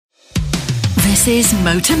This is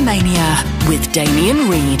Motor Mania with Damien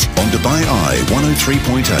Reid. On Dubai Eye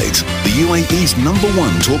 103.8, the UAE's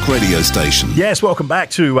 #1 talk radio station. Yes, welcome back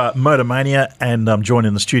to Motor Mania, and I'm joined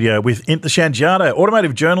in the studio with Intishan Jada,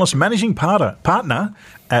 automotive journalist, managing partner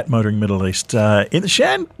at Motoring Middle East.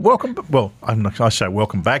 Intishan, welcome. Well, I say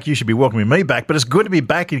welcome back. You should be welcoming me back, but it's good to be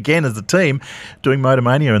back again as the team doing Motor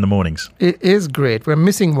Mania in the mornings. It is great. We're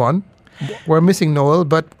missing one. We're missing Noel,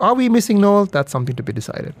 but are we missing Noel? That's something to be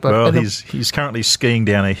decided. But well, he's currently skiing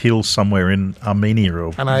down a hill somewhere in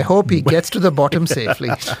Armenia. And I hope he gets to the bottom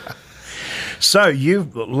safely. So,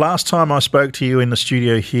 last time I spoke to you in the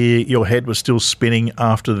studio here, your head was still spinning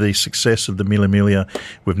after the success of the Mille Miglia.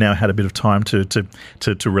 We've now had a bit of time to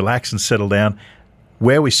relax and settle down.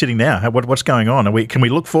 Where are we sitting now? What's going on? Can we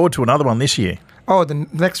look forward to another one this year? Oh, the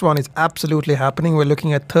next one is absolutely happening. We're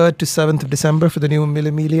looking at 3rd to 7th of December for the new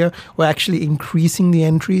Mille Miglia. We're actually increasing the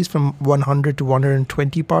entries from 100 to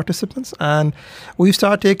 120 participants. And we've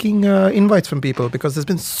started taking invites from people because there's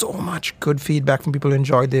been so much good feedback from people who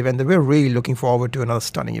enjoyed the event that we're really looking forward to another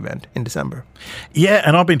stunning event in December. Yeah,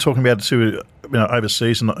 and I've been talking about it to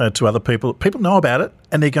overseas and to other people. People know about it,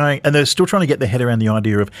 and they're still trying to get their head around the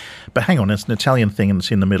idea of, but hang on, it's an Italian thing and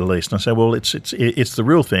it's in the Middle East. And I say, well, it's the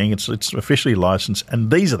real thing. It's officially licensed, and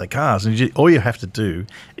these are the cars. And all you have to do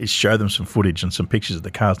is show them some footage and some pictures of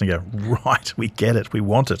the cars, and they go, right, we get it, we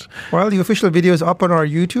want it. Well, the official video is up on our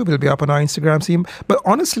YouTube. It'll be up on our Instagram team. But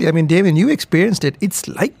honestly, I mean, Damien, you experienced it. It's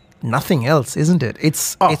like nothing else, isn't it?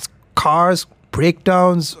 It's cars,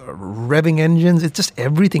 breakdowns, revving engines. It's just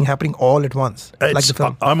everything happening all at once, like the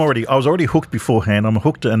film. I was already hooked beforehand. I'm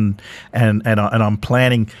hooked, and I'm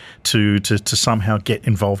planning to somehow get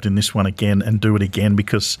involved in this one again and do it again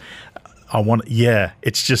because I want. Yeah,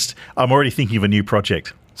 it's just I'm already thinking of a new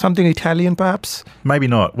project. Something Italian, perhaps? Maybe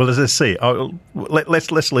not. Well, let's see.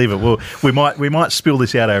 Let's leave it. Well, we might spill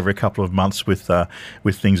this out over a couple of months with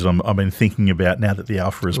things that I've been thinking about now that the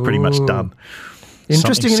Alpha is pretty much done.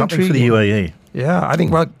 Interesting something and for the UAE. Yeah, I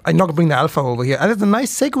think, well, I'm not going to bring the Alpha over here. And it's a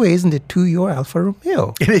nice segue, isn't it, to your Alfa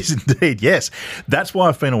Romeo? It is indeed, yes. That's why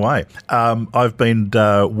I've been away. I've been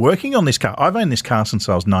working on this car. I've owned this car since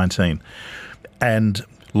I was 19. And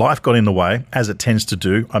life got in the way, as it tends to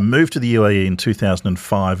do. I moved to the UAE in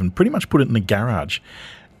 2005 and pretty much put it in the garage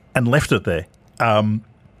and left it there.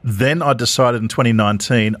 Then I decided in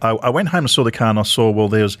 2019, I went home and saw the car and I saw, well,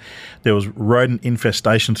 there was rodent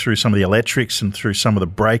infestation through some of the electrics and through some of the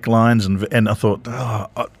brake lines. And I thought,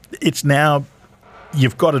 it's now,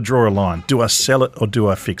 you've got to draw a line. Do I sell it or do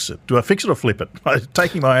I fix it? Do I fix it or flip it?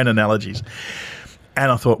 Taking my own analogies.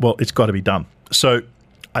 And I thought, well, it's got to be done. So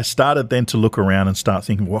I started then to look around and start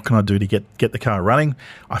thinking, what can I do to get the car running?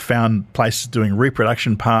 I found places doing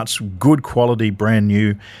reproduction parts, good quality, brand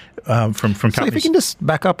new, from companies. So if we can just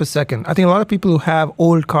back up a second, I think a lot of people who have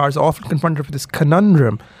old cars are often confronted with this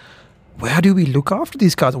conundrum. Where do we look after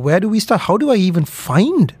these cars? Where do we start? How do I even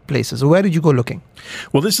find places? Where did you go looking?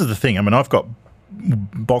 Well, this is the thing. I mean, I've got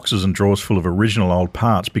boxes and drawers full of original old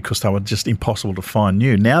parts because they were just impossible to find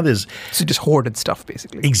new. Now there's... So just hoarded stuff,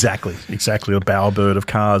 basically. Exactly. A bowerbird of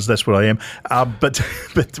cars. That's what I am.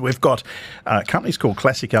 But we've got companies called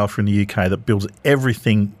Classic Alpha in the UK that builds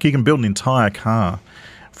everything. You can build an entire car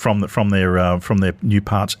from their new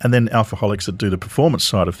parts, and then Alphaholics that do the performance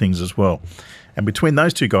side of things as well. And between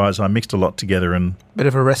those two guys, I mixed a lot together. And bit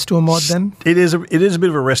of a resto mod then? It is a bit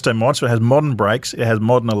of a resto mod. So it has modern brakes, it has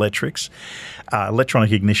modern electrics,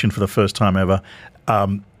 electronic ignition for the first time ever,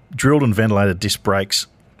 drilled and ventilated disc brakes,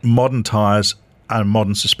 modern tyres, and a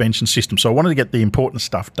modern suspension system. So I wanted to get the important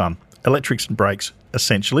stuff done. Electrics and brakes,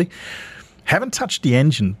 essentially. Haven't touched the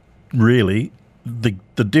engine, really.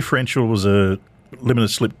 The differential was a limited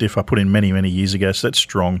slip diff I put in many, many years ago, so that's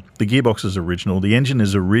strong. The gearbox is original. The engine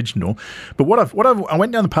is original. But I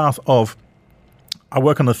went down the path of, I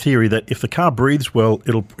work on the theory that if the car breathes well,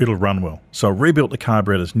 it'll run well. So I rebuilt the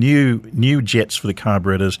carburetors, new jets for the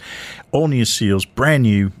carburetors, all new seals, brand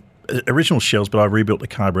new, original shells, but I rebuilt the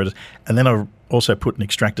carburetors. And then I also put an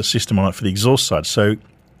extractor system on it for the exhaust side. So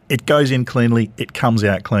it goes in cleanly, it comes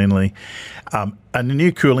out cleanly. And a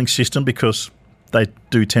new cooling system because they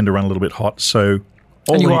do tend to run a little bit hot. So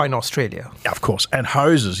and you are in Australia. Of course. And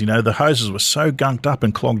hoses, the hoses were so gunked up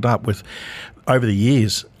and clogged up with over the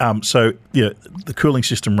years. So the cooling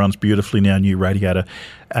system runs beautifully now, new radiator.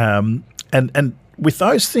 And with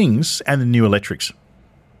those things and the new electrics,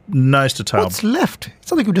 nose to tail. What's left?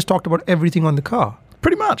 It's not like we just talked about everything on the car.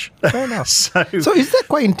 Pretty much. Fair enough. So is that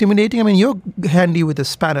quite intimidating? I mean, you're handy with a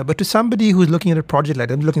spanner, but to somebody who's looking at a project like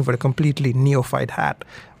that, looking for a completely neophyte hat,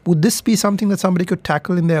 Would this be something that somebody could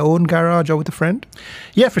tackle in their own garage or with a friend?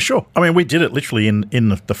 Yeah, for sure. I mean, we did it literally in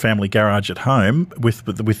the family garage at home with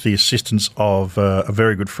the assistance of a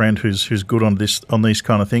very good friend who's good on these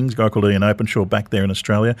kind of things. A guy called Ian Openshaw back there in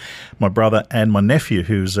Australia, my brother and my nephew,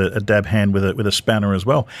 who's a dab hand with a spanner as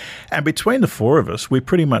well. And between the four of us, we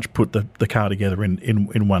pretty much put the car together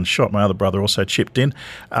in one shot. My other brother also chipped in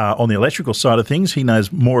on the electrical side of things. He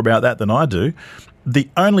knows more about that than I do. The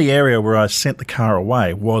only area where I sent the car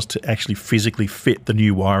away was to actually physically fit the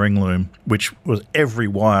new wiring loom, which was every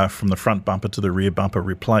wire from the front bumper to the rear bumper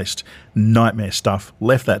replaced. Nightmare stuff.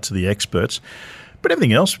 Left that to the experts. But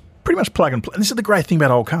everything else, pretty much plug and play. And this is the great thing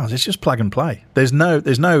about old cars. It's just plug and play. There's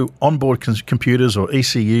no onboard computers or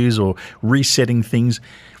ECUs or resetting things.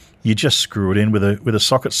 You just screw it in with a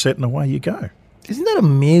socket set and away you go. Isn't that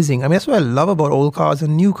amazing? I mean, that's what I love about old cars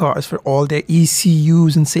and new cars for all their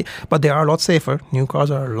ECUs but they are a lot safer. New cars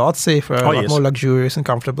are a lot safer, a lot more luxurious and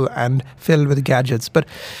comfortable and filled with gadgets. But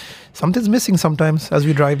something's missing sometimes as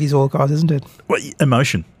we drive these old cars, isn't it? Well,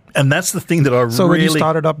 emotion. And that's the thing that So when you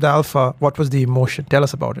started up the Alpha, what was the emotion? Tell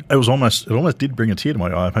us about it. It almost did bring a tear to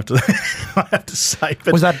my eye, I have to say.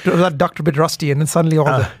 But was that duct a bit rusty and then suddenly all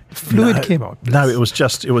the fluid came out? No, it was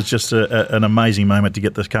just an amazing moment to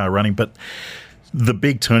get this car running. But the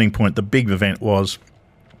big turning point, the big event was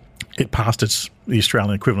it passed the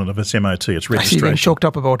Australian equivalent of its MOT, its registration. I'm choked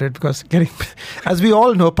up about it because as we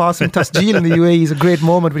all know, passing Tasjeel in the UAE is a great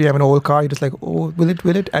moment when you have an old car. You're just like, oh, will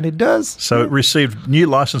it? And it does. So it received new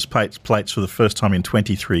license plates for the first time in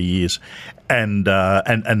 23 years. And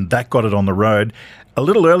that got it on the road a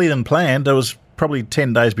little earlier than planned. There was probably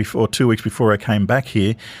 10 days before, 2 weeks before I came back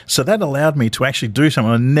here. So that allowed me to actually do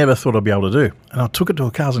something I never thought I'd be able to do. And I took it to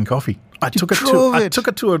a Cars and Coffee. I took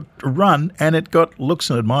it to a run, and it got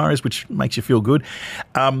looks and admirers, which makes you feel good.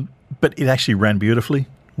 But it actually ran beautifully.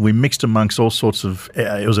 We mixed amongst all sorts of.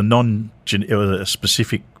 It was a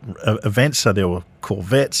specific event, so there were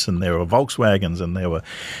Corvettes and there were Volkswagens and there were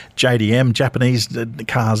JDM Japanese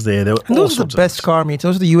cars there. There were and those are the best car meets.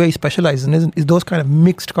 Those are the UAE specializes in, is those kind of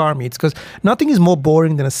mixed car meets, because nothing is more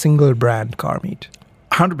boring than a single brand car meet.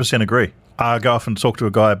 100% agree. I go off and talk to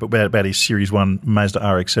a guy about his Series 1 Mazda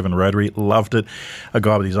RX-7 Rotary. Loved it. A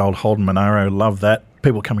guy with his old Holden Monaro. Loved that.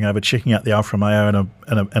 People coming over, checking out the Alfa Romeo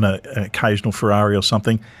and an occasional Ferrari or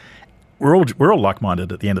something. We're all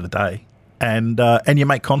like-minded at the end of the day. And you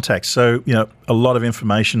make contacts. So, a lot of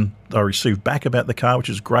information I received back about the car, which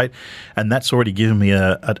is great. And that's already given me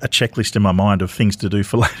a checklist in my mind of things to do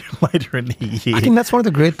for later in the year. I think that's one of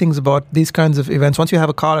the great things about these kinds of events. Once you have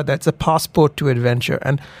a car like that, it's a passport to adventure.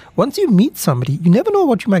 And once you meet somebody, you never know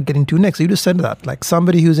what you might get into next. So you just said that. Like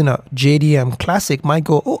somebody who's in a JDM Classic might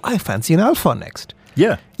go, oh, I fancy an Alfa next.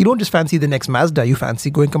 Yeah. You don't just fancy the next Mazda, you fancy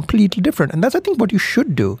going completely different. And that's, I think, what you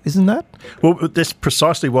should do, isn't that? Well, that's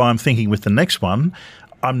precisely why I'm thinking with the next one,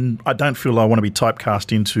 I don't feel I want to be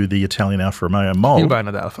typecast into the Italian Alfa Romeo mold. You'll buy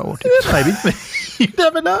another Alfa, won't you? Yeah, maybe. You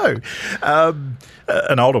never know.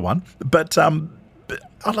 An older one. But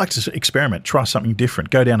I'd like to experiment, try something different,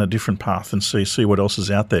 go down a different path and see what else is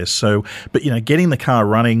out there. So, but, getting the car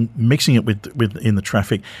running, mixing it with in the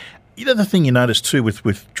traffic. The thing you notice too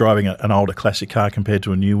with driving an older classic car compared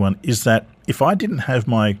to a new one is that if I didn't have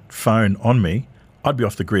my phone on me, I'd be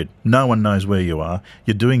off the grid. No one knows where you are.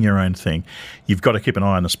 You're doing your own thing. You've got to keep an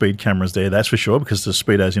eye on the speed cameras there, that's for sure, because the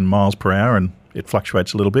speedo's in miles per hour and it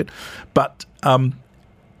fluctuates a little bit. But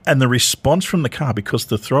and the response from the car, because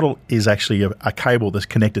the throttle is actually a cable that's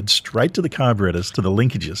connected straight to the carburetors, to the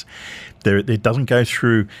linkages. It doesn't go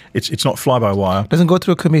through, it's not fly-by-wire. Doesn't go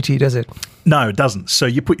through a committee, does it? No, it doesn't. So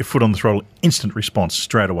you put your foot on the throttle, instant response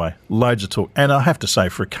straight away. Loads of torque. And I have to say,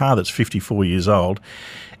 for a car that's 54 years old,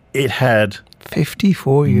 it had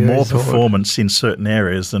 54 years more performance in certain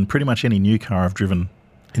areas than pretty much any new car I've driven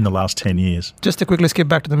in the last 10 years. Just to quickly skip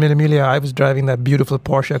back to the Mille Miglia, I was driving that beautiful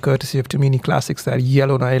Porsche courtesy of Tumini Classics, that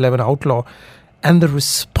yellow 911 Outlaw, and the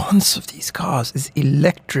response of these cars is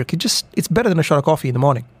electric. It's better than a shot of coffee in the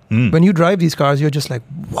morning. When you drive these cars, you're just like,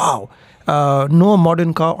 wow. No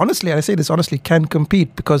modern car, honestly, and I say this honestly, can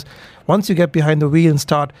compete, because once you get behind the wheel and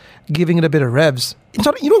start giving it a bit of revs, you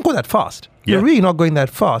don't go that fast. Yeah. You're really not going that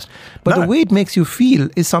fast. But the way it makes you feel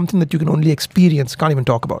is something that you can only experience, can't even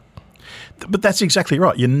talk about. But that's exactly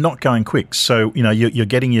right. You're not going quick, so you're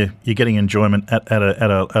getting enjoyment at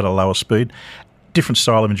a lower speed. Different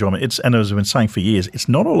style of enjoyment. And as I've been saying for years, it's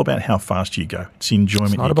not all about how fast you go. It's the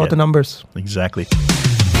enjoyment. It's not about the numbers.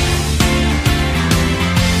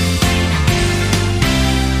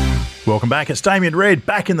 Welcome back. It's Damien Reid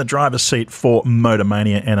back in the driver's seat for Motor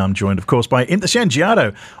Mania, and I'm joined, of course, by Imtishan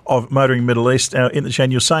Giotto of Motoring Middle East.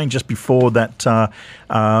 Imtishan, you were saying just before that,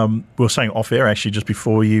 we were saying off air actually, just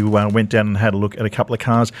before you went down and had a look at a couple of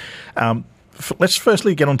cars. Let's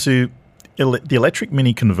firstly get on to the electric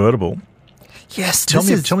Mini convertible. Yes, tell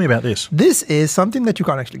me about this. This is something that you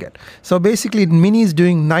can't actually get. So basically, Mini is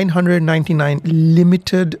doing 999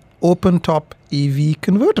 limited open-top EV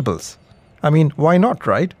convertibles. I mean, why not,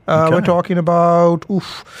 right? Okay. We're talking about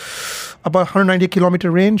 190 kilometer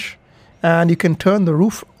range, and you can turn the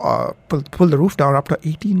roof, pull the roof down up to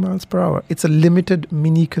 18 miles per hour. It's a limited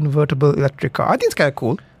Mini convertible electric car. I think it's kind of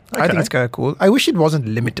cool. Okay. I wish it wasn't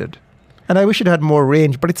limited. And I wish it had more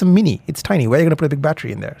range, but it's a Mini. It's tiny. Where are you going to put a big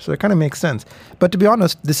battery in there? So it kind of makes sense. But to be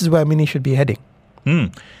honest, this is where Mini should be heading. Do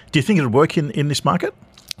you think it would work in this market?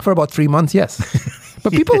 For about 3 months, yes.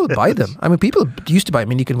 But people will buy them. I mean, people used to buy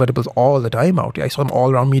Mini convertibles all the time out here. I saw them all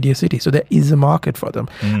around Media City. So there is a market for them.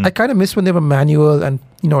 I kind of miss when they were manual and,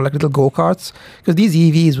 like little go-karts. Because these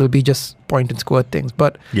EVs will be just point and squirt things.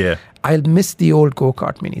 But yeah, I'll miss the old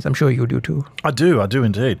go-kart Minis. I'm sure you do too. I do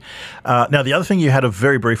indeed. Now, the other thing you had a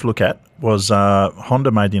very brief look at was Honda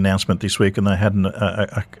made the announcement this week, and they had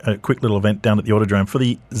a quick little event down at the Autodrome for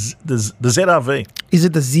the ZR-V. Is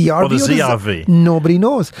it the ZR-V? Or the ZR-V? Nobody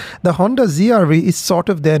knows. The Honda ZR-V is sort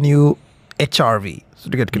of their new HR-V. So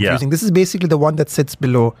to get confusing, This is basically the one that sits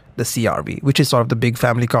below the CR-V, which is sort of the big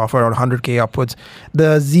family car for around 100K upwards.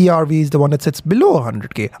 The ZR-V is the one that sits below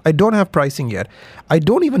 100K. I don't have pricing yet. I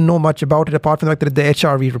don't even know much about it apart from the fact that it's the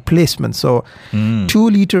HR-V replacement. So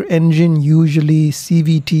 2-liter engine, usually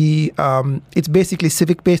CVT. It's basically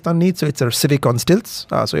Civic based underneath. So it's a Civic on stilts.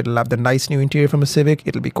 So it'll have the nice new interior from a Civic.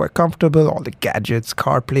 It'll be quite comfortable. All the gadgets,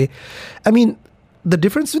 CarPlay. I mean, the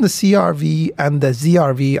difference in the CR-V and the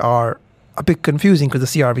ZR-V are a bit confusing because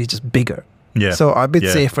the CR-V is just bigger. Yeah. So a bit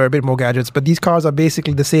safer, a bit more gadgets. But these cars are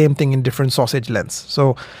basically the same thing in different sausage lengths.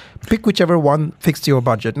 So pick whichever one fits your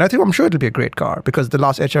budget. And I'm sure it'll be a great car because the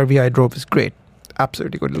last HR-V I drove is great.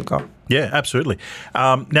 Absolutely good little car. Yeah, absolutely.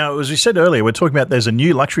 Now, as we said earlier, we're talking about there's a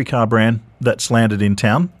new luxury car brand that's landed in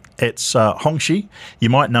town. It's Hongqi. You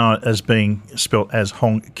might know it as being spelt as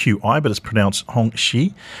Hongqi, but it's pronounced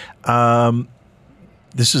Hongqi.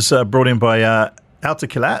 This is brought in by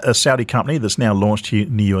Altakilat, a Saudi company that's now launched here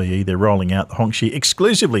in the UAE. They're rolling out the Hongqi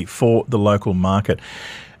exclusively for the local market.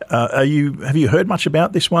 Have you heard much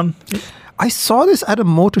about this one? I saw this at a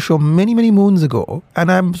motor show many, many moons ago,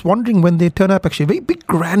 and I was wondering when they turn up. Actually, very big,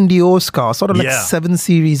 grandiose car, sort of like 7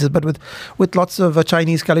 Series, but with lots of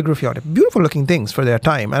Chinese calligraphy on it. Beautiful looking things for their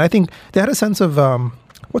time, and I think they had a sense of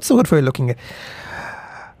what's the word for looking at?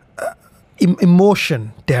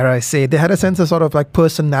 Emotion, dare I say. They had a sense of sort of like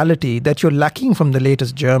personality that you're lacking from the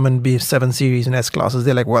latest German B7 Series and S-Classes.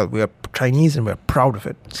 They're like, well, we're Chinese and we're proud of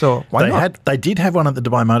it. So why not? They did have one at the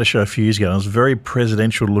Dubai Motor Show a few years ago. And it was very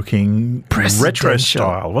presidential looking, retro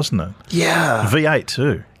style, wasn't it? Yeah. V8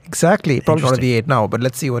 too. Exactly. Probably not a V8 now, but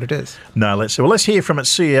let's see what it is. No, let's see. Well, let's hear from its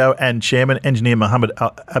CEO and chairman, engineer Mohammed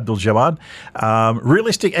Abdul Jawad.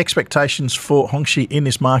 Realistic expectations for Hongqi in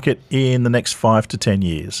this market in the next 5 to 10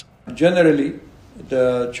 years. Generally,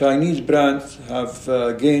 the Chinese brands have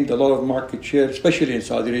gained a lot of market share, especially in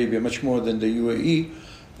Saudi Arabia, much more than the UAE.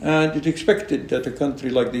 And it's expected that a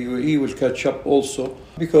country like the UAE will catch up also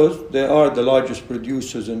because they are the largest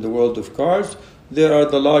producers in the world of cars. They are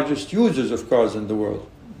the largest users of cars in the world.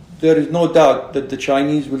 There is no doubt that the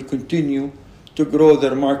Chinese will continue to grow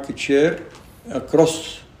their market share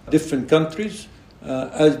across different countries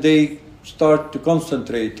as they start to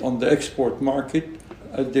concentrate on the export market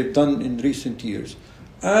as they've done in recent years.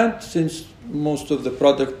 And since most of the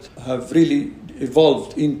products have really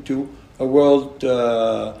evolved into a world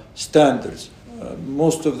standards,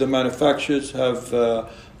 most of the manufacturers have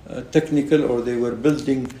technical or they were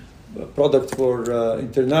building product for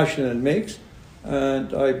international makes.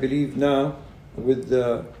 And I believe now with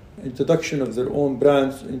the introduction of their own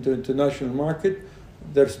brands into international market,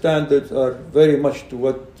 their standards are very much to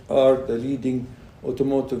what are the leading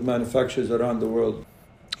automotive manufacturers around the world.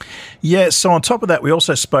 Yeah, so on top of that, we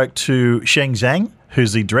also spoke to Sheng Zhang,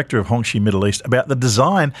 who's the director of Hongqi Middle East, about the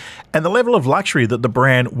design and the level of luxury that the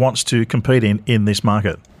brand wants to compete in this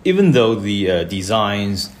market. Even though the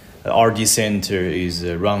designs, R&D center is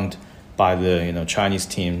run by the Chinese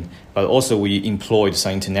team, but also we employed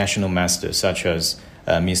some international masters such as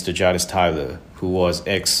Mr. Giles Tyler, who was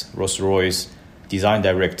ex-Rolls-Royce design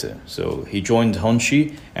director. So he joined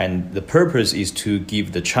Hongqi, and the purpose is to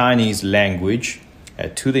give the Chinese language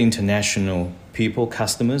to the international people,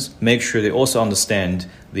 customers, make sure they also understand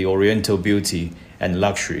the Oriental beauty and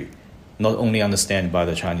luxury, not only understand by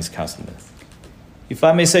the Chinese customer. If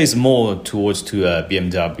I may say, it's more towards to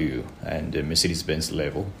BMW and Mercedes-Benz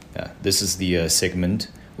level. This is the segment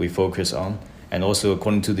we focus on. And also,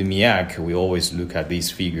 according to the MIAC, we always look at these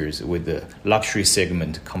figures with the luxury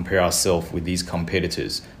segment, compare ourselves with these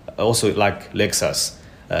competitors. Also, like Lexus,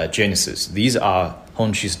 Genesis, these are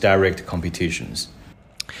Hongqi's direct competitions.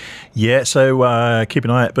 Yeah, so keep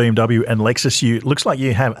an eye at BMW and Lexus. Looks like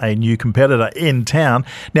you have a new competitor in town.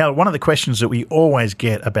 Now, one of the questions that we always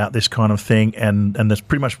get about this kind of thing, and that's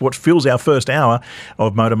pretty much what fills our first hour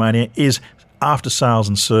of Motor Mania, is after sales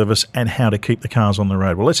and service and how to keep the cars on the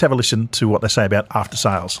road. Well, let's have a listen to what they say about after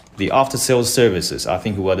sales. The after sales services, I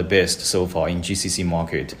think, were the best so far in GCC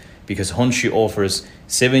market because Hongqi offers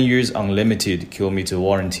 7 years unlimited kilometer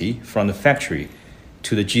warranty from the factory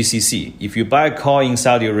to the GCC. If you buy a car in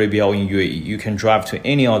Saudi Arabia or in UAE, you can drive to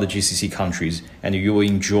any other GCC countries and you will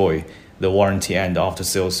enjoy the warranty and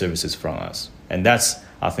after-sales services from us. And that's,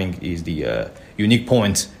 I think, is the unique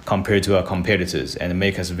point compared to our competitors and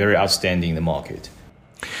make us very outstanding in the market.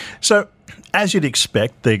 So, as you'd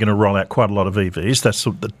expect, they're going to roll out quite a lot of EVs. That's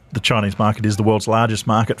the Chinese market is the world's largest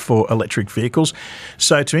market for electric vehicles.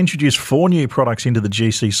 So to introduce 4 new products into the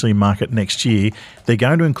GCC market next year, they're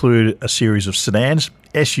going to include a series of sedans,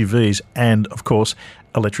 SUVs, and, of course,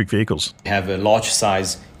 electric vehicles. We have a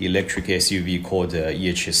large-size electric SUV called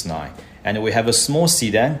EHS9. And we have a small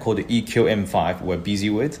sedan called the EQM5 we're busy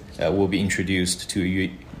with. Will be introduced to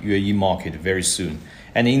UAE market very soon.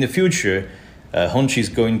 And in the future, Hongqi is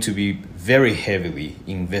going to be very heavily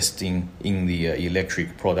investing in the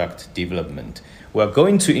electric product development. We are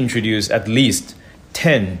going to introduce at least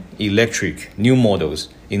 10 electric new models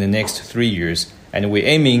in the next 3 years, and we're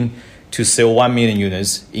aiming to sell 1 million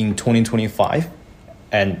units in 2025,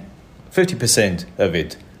 and 50% of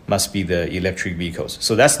it must be the electric vehicles.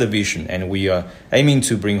 So that's the vision, and we are aiming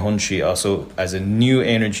to bring Hongqi also as a new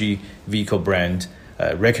energy vehicle brand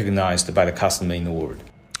recognized by the customer in the world.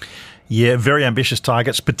 Yeah, very ambitious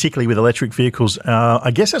targets, particularly with electric vehicles.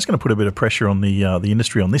 I guess that's going to put a bit of pressure on the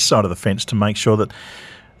industry on this side of the fence to make sure that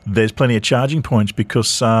there's plenty of charging points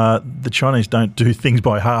because the Chinese don't do things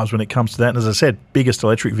by halves when it comes to that. And as I said, biggest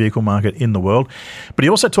electric vehicle market in the world. But he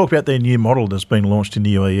also talked about their new model that's been launched in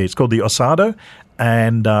the UAE. It's called the Osado,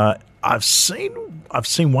 and I've seen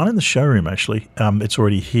one in the showroom, actually. It's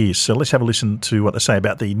already here. So let's have a listen to what they say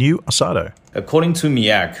about the new Osado. According to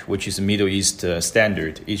MIAC, which is a Middle East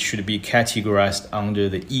standard, it should be categorized under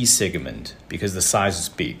the E segment because the size is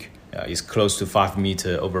big. It's close to 5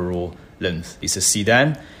 meter overall length. It's a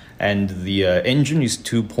sedan, and the engine is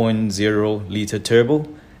 2.0 liter turbo,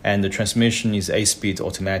 and the transmission is 8-speed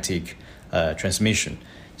automatic transmission.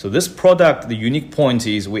 So this product, the unique point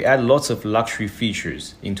is we add lots of luxury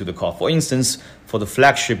features into the car. For instance, for the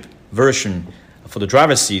flagship version, for the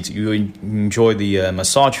driver's seat, you enjoy the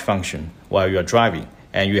massage function while you are driving.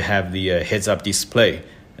 And you have the heads-up display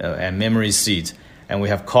and memory seat. And we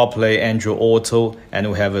have CarPlay, Android Auto, and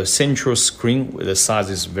we have a central screen where the size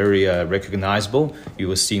is very recognizable. You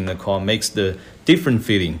will see in the car makes the different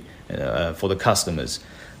feeling for the customers.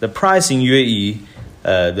 The price in UAE,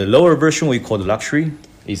 the lower version we call the luxury,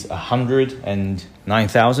 is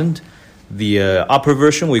 109,000. The upper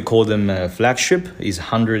version, we call them flagship, is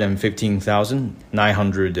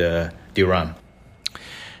 115,900 dirham.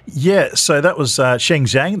 Yeah, so that was Sheng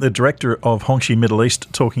Zhang, the director of Hongqi Middle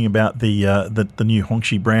East, talking about the new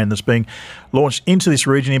Hongqi brand that's being launched into this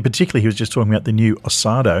region. In particular, he was just talking about the new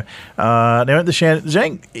Osado. Now, at the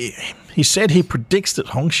Zhang, he said he predicts that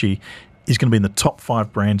Hongqi is going to be in the top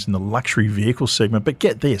 5 brands in the luxury vehicle segment. But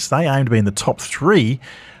get this, they aim to be in the top 3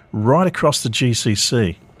 right across the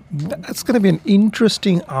GCC. That's going to be an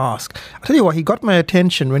interesting ask. I'll tell you what, he got my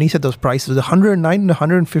attention when he said those prices, 109 and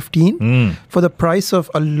 115 for the price of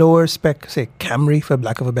a lower spec, say Camry, for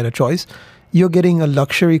lack of a better choice. You're getting a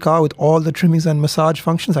luxury car with all the trimmings and massage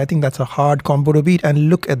functions. I think that's a hard combo to beat. And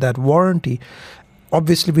look at that warranty.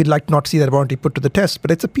 Obviously, we'd like not to see that warranty put to the test,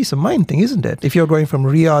 but it's a peace of mind thing, isn't it? If you're going from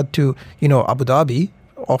Riyadh to, Abu Dhabi,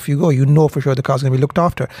 off you go. You know for sure the car's going to be looked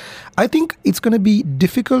after. I think it's going to be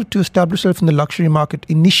difficult to establish yourself in the luxury market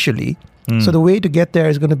initially. So the way to get there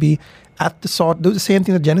is going to be do the same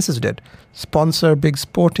thing that Genesis did. Sponsor big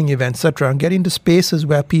sporting events, etc., and get into spaces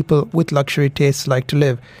where people with luxury tastes like to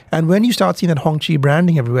live. And when you start seeing that Hongqi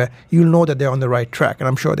branding everywhere, you'll know that they're on the right track. And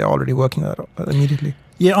I'm sure they're already working on that immediately.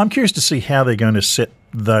 Yeah, I'm curious to see how they're going to set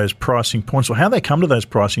those pricing points or how they come to those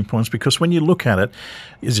pricing points, because when you look at it,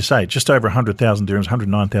 as you say, just over 100,000 dirhams,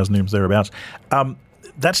 109,000 dirhams thereabouts,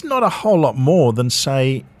 that's not a whole lot more than,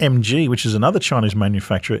 say, MG, which is another Chinese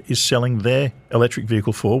manufacturer, is selling their electric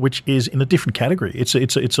vehicle for, which is in a different category. It's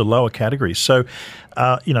a lower category. So,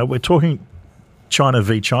 we're talking China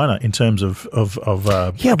v China in terms of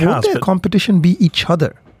Yeah, cars. won't their competition be each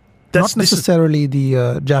other? Not necessarily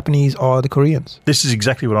the Japanese or the Koreans. This is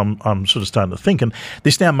exactly what I'm sort of starting to think. And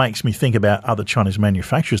this now makes me think about other Chinese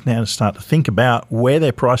manufacturers now to start to think about where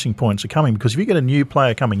their pricing points are coming. Because if you get a new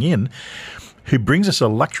player coming in who brings us a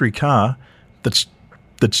luxury car that's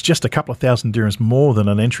just a couple of thousand dirhams more than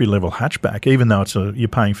an entry-level hatchback, even though you're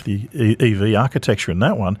paying for the EV architecture in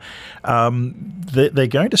that one, they're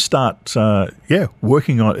going to start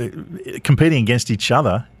working on competing against each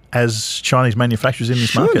other as Chinese manufacturers in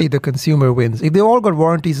this market. Surely the consumer wins. If they all got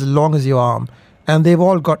warranties as long as your arm, and they've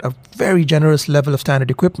all got a very generous level of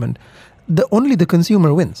standard equipment, only the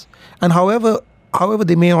consumer wins. And however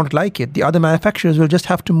they may not like it, the other manufacturers will just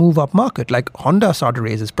have to move up market. Like Honda started to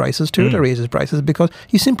raise its prices, Toyota raises prices, because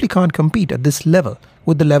you simply can't compete at this level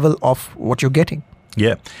with the level of what you're getting.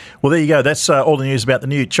 Yeah. Well, there you go. That's all the news about the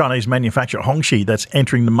new Chinese manufacturer Hongqi that's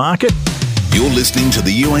entering the market. You're listening to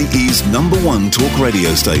the UAE's #1 talk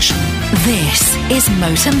radio station. This is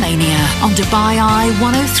Motor Mania on Dubai Eye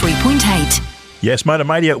 103.8. Yes, Motor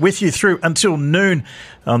Mania with you through until noon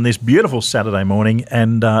on this beautiful Saturday morning.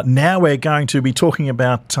 And now we're going to be talking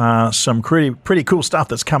about some pretty cool stuff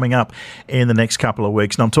that's coming up in the next couple of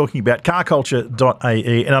weeks. And I'm talking about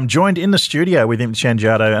carculture.ae. And I'm joined in the studio with Imtihan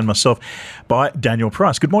Jado and myself by Daniel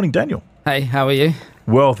Price. Good morning, Daniel. Hey, how are you?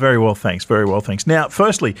 Well, very well, thanks. Very well, thanks. Now,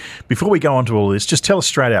 firstly, before we go on to all this, just tell us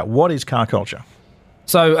straight out, what is Car Culture?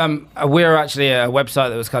 So we're actually a website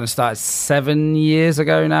that was kind of started 7 years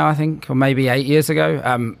ago now, I think, or maybe 8 years ago.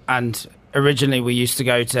 And originally we used to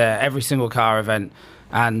go to every single car event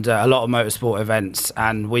and a lot of motorsport events,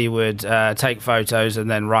 and we would take photos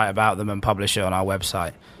and then write about them and publish it on our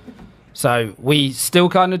website. So we still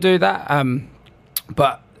kind of do that,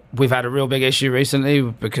 but we've had a real big issue recently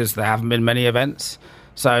because there haven't been many events.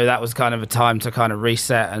 So that was kind of a time to kind of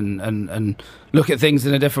reset and look at things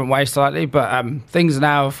in a different way slightly. But things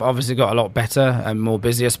now have obviously got a lot better and more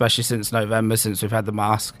busy, especially since November, since we've had the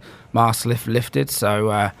mask lifted.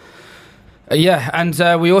 So,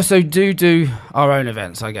 and we also do our own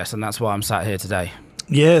events, I guess, and that's why I'm sat here today.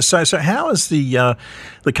 Yeah, so how has the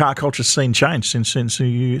car culture scene changed since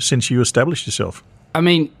you established yourself? I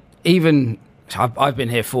mean, I've been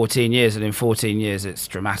here 14 years, and in 14 years, it's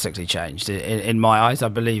dramatically changed. In my eyes, I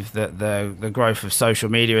believe that the growth of social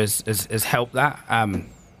media has helped that.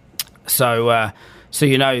 So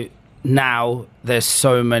now there's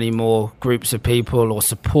so many more groups of people or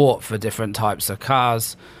support for different types of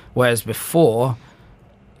cars, whereas before,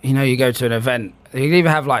 you go to an event, you can either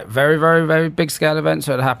have like very, very, very big scale events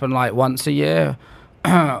that happen like once a year,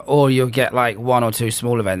 or you'll get like one or two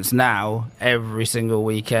small events. Now, every single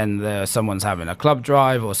weekend, someone's having a club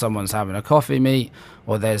drive, or someone's having a coffee meet,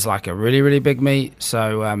 or there's like a really, really big meet.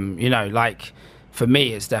 So, for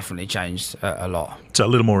me, it's definitely changed a lot. So a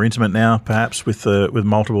little more intimate now, perhaps, with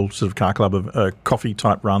multiple sort of car club of coffee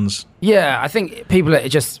type runs. Yeah, I think people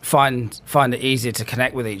just find it easier to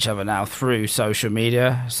connect with each other now through social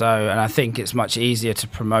media. So, and I think it's much easier to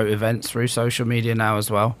promote events through social media now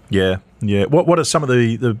as well. Yeah. What are some of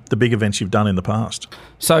the big events you've done in the past?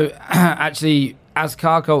 So, actually, as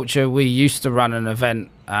Car Culture, we used to run an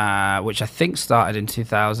event which I think started in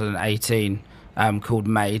 2018 called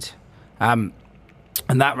Made.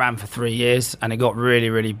 And that ran for 3 years, and it got really,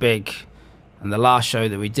 really big. And the last show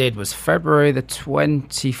that we did was February the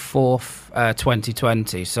 24th,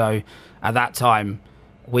 2020. So at that time,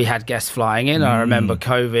 we had guests flying in. I remember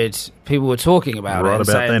COVID, people were talking about it and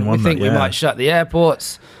saying, we think we might shut the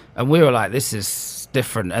airports. And we were like, this is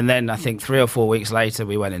different. And then I think 3 or 4 weeks later,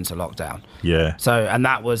 we went into lockdown. Yeah. So, and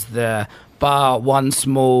that was the bar,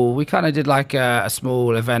 we kind of did like a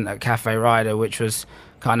small event at Cafe Rider, which was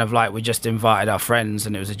kind of like we just invited our friends,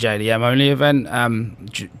 and it was a JDM only event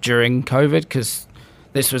during COVID, because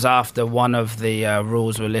this was after one of the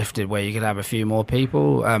rules were lifted where you could have a few more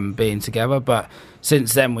people being together. But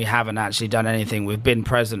since then, we haven't actually done anything. We've been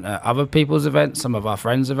present at other people's events, some of our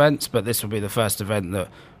friends' events, but this will be the first event that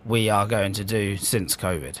we are going to do since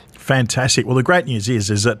COVID. Fantastic. Well, the great news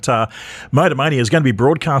is that Motor Mania is going to be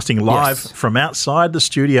broadcasting live from outside the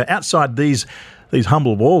studio, outside these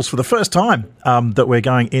humble walls for the first time that we're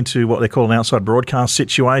going into what they call an outside broadcast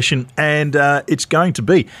situation. And it's going to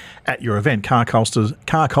be at your event, Car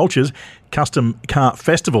Culture's Custom Car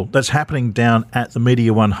Festival. That's happening down at the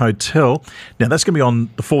Media One Hotel. Now, that's going to be on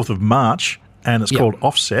the 4th of March, and it's called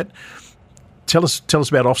Offset. Tell us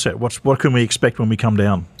about Offset. What can we expect when we come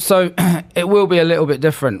down? So it will be a little bit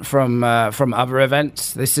different from other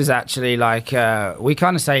events. This is actually like we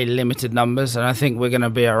kind of say limited numbers, and I think we're going to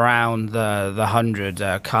be around the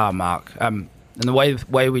 100 car mark. And the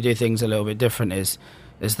way we do things a little bit different is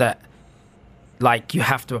that like you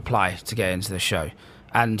have to apply to get into the show.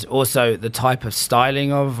 And also the type of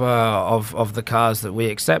styling of the cars that we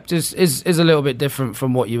accept is a little bit different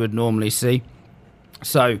from what you would normally see.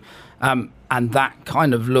 So, and that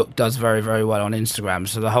kind of look does very, very well on Instagram.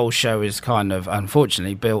 So the whole show is kind of,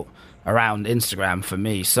 unfortunately, built around Instagram for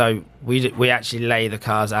me. So we actually lay the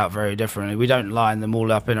cars out very differently. We don't line them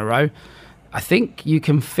all up in a row. I think you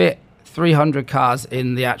can fit 300 cars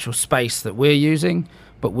in the actual space that we're using,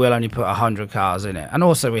 but we'll only put 100 cars in it. And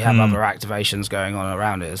also we have other activations going on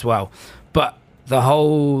around it as well. But the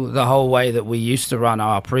whole way that we used to run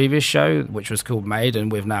our previous show, which was called Made,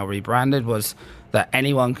 and we've now rebranded, was that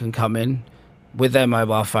anyone can come in with their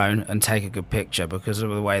mobile phone and take a good picture because of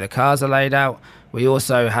the way the cars are laid out. We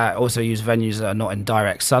also use venues that are not in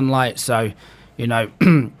direct sunlight. So, you know,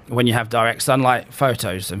 when you have direct sunlight,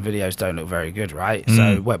 photos and videos don't look very good, right?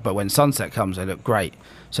 So, but when sunset comes, they look great.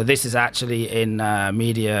 So this is actually in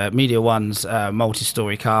Media One's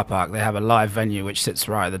multi-story car park. They have a live venue which sits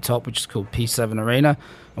right at the top, which is called P7 Arena,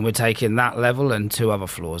 and we're taking that level and 2 other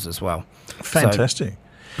floors as well. Fantastic.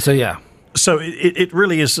 So yeah. So it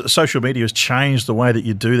really is. Social media has changed the way that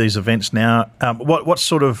you do these events now. What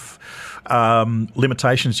sort of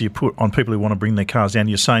limitations do you put on people who want to bring their cars down?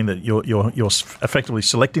 You're saying that you're effectively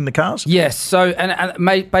selecting the cars? Yes. So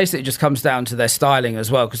and basically it just comes down to their styling as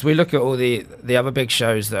well, because we look at all the other big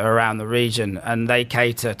shows that are around the region and they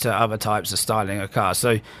cater to other types of styling of cars.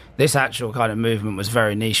 So this actual kind of movement was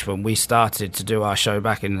very niche when we started to do our show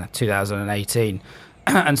back in 2018.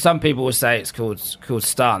 And some people will say it's called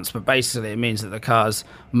stance, but basically it means that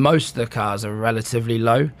most of the cars are relatively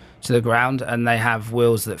low to the ground, and they have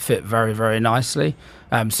wheels that fit very, very nicely.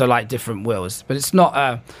 So like different wheels, but it's not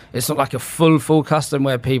like a full custom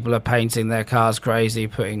where people are painting their cars crazy,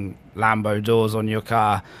 putting Lambo doors on your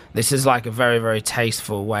car. This is like a very, very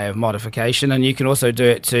tasteful way of modification, and you can also do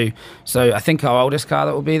it too. So I think our oldest car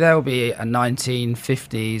that will be there will be a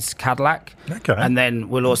 1950s Cadillac. Okay. And then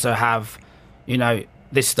we'll also have, you know,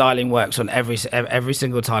 this styling works on every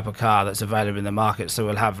single type of car that's available in the market. So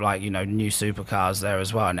we'll have, like, you know, new supercars there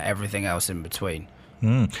as well, and everything else in between.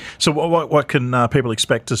 So what can people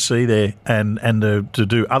expect to see there and to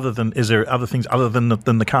do other than, is there other things other than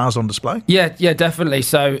the cars on display? Yeah, definitely.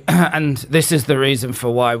 So, and this is the reason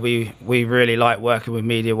for why we really like working with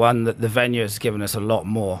Media One, that the venue has given us a lot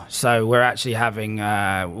more. So we're actually having,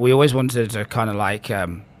 we always wanted to kind of like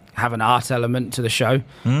have an art element to the show,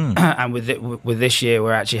 and with this year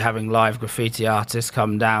we're actually having live graffiti artists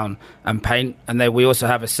come down and paint, and then we also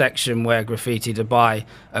have a section where Graffiti Dubai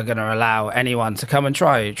are going to allow anyone to come and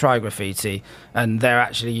try graffiti, and they're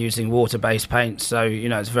actually using water-based paint, so you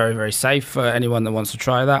know it's very, very safe for anyone that wants to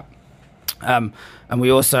try that. And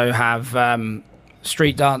we also have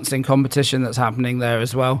street dancing competition that's happening there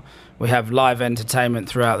as well. We have live entertainment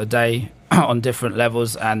throughout the day on different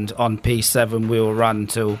levels, and on P7 we will run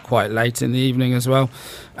till quite late in the evening as well.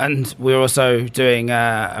 And we're also doing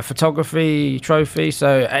a photography trophy,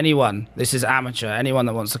 so this is amateur, anyone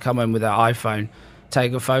that wants to come in with their iPhone,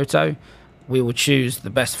 take a photo, we will choose the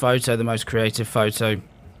best photo, the most creative photo,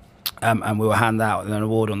 and we will hand out an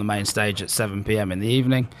award on the main stage at 7 p.m. in the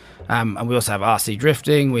evening. And we also have RC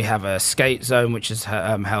drifting. We have a skate zone, which is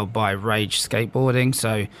held by Rage Skateboarding,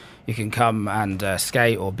 so you can come and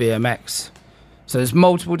skate or BMX. So there's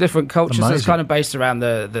multiple different cultures. So it's kind of based around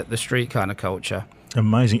the street kind of culture.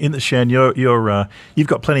 Amazing. In the Shan, you've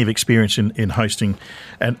got plenty of experience in hosting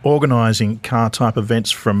and organising car type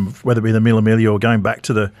events, from whether it be the Mille Miglia or going back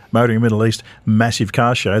to the Motoring Middle East massive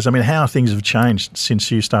car shows. I mean, how things have changed since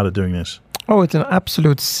you started doing this? Oh, it's an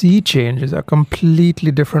absolute sea change. It's a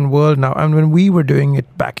completely different world now. And when we were doing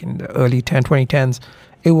it back in the early 2010s,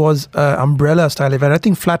 it was an umbrella style event. I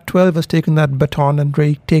think Flat 12 has taken that baton and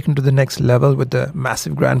really taken to the next level with the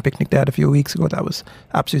massive grand picnic they had a few weeks ago. That was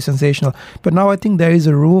absolutely sensational. But now I think there is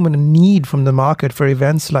a room and a need from the market for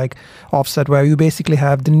events like Offset, where you basically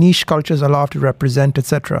have the niche cultures allowed to represent,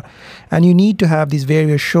 etc. And you need to have these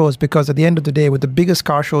various shows, because at the end of the day, with the biggest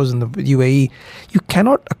car shows in the UAE, you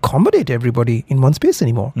cannot accommodate everybody in one space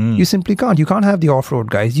anymore. You simply can't. You can't have the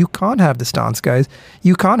off-road guys. You can't have the stance guys.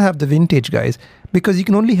 You can't have the vintage guys, because you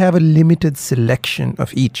can only have a limited selection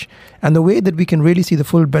of each. And the way that we can really see the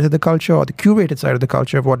full breadth of the culture, or the curated side of the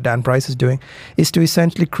culture of what Dan Price is doing, is to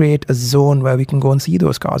essentially create a zone where we can go and see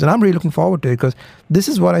those cars. And I'm really looking forward to it, because this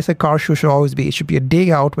is what I said car show should always be. It should be a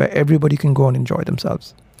day out where everybody can go and enjoy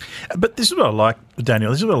themselves. But this is what I like,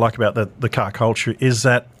 Daniel, this is what I like about the car culture, is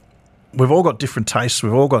that we've all got different tastes,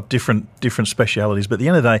 we've all got different specialities, but at the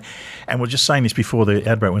end of the day, and we're just saying this before the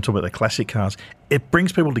ad break, when we talk about the classic cars, it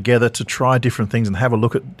brings people together to try different things and have a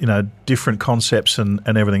look at, you know, different concepts and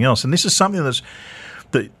everything else. And this is something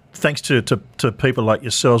that thanks to people like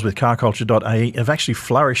yourselves with carculture.ae, have actually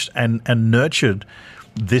flourished and nurtured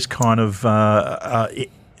this kind of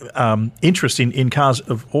interest in cars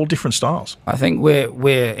of all different styles. I think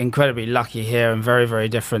we're incredibly lucky here and very, very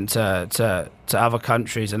different to other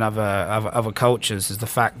countries and other cultures, is the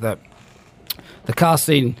fact that the car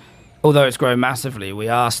scene, although it's grown massively, we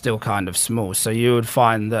are still kind of small. So you would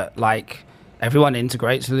find that like everyone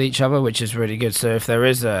integrates with each other, which is really good. So if there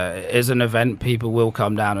is an event, people will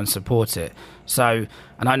come down and support it. So,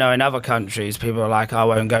 and I know in other countries, people are like, I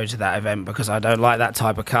won't go to that event because I don't like that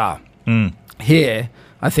type of car. Here,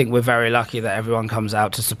 I think we're very lucky that everyone comes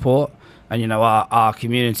out to support. And, you know, our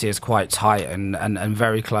community is quite tight and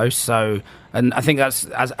very close. So, and I think that's,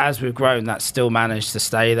 as we've grown, that's still managed to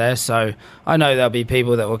stay there. So I know there'll be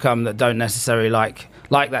people that will come that don't necessarily like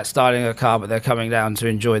that styling of a car, but they're coming down to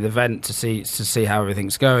enjoy the event, to see how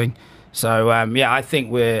everything's going. So, I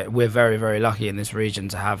think we're very, very lucky in this region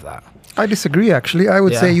to have that. I disagree, actually. I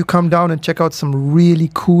would say you come down and check out some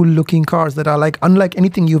really cool-looking cars that are like unlike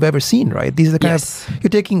anything you've ever seen, right? These are the kind of... You're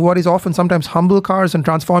taking what is often sometimes humble cars and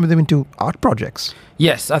transforming them into art projects.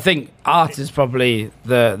 Yes, I think art is probably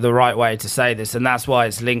the right way to say this, and that's why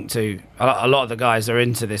it's linked to... A lot of the guys are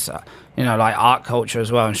into this, like art culture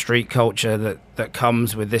as well, and street culture that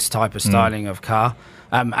comes with this type of styling of car.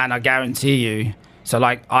 And I guarantee you... So,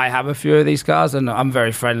 like, I have a few of these cars, and I'm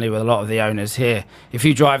very friendly with a lot of the owners here. If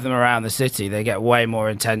you drive them around the city, they get way more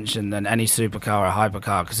attention than any supercar or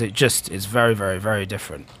hypercar, because it just is very, very, very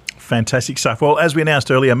different. Fantastic stuff. Well, as we announced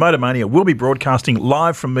earlier, Motormania will be broadcasting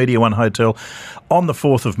live from Media One Hotel on the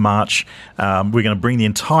 4th of March. We're going to bring the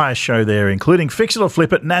entire show there, including Fix It or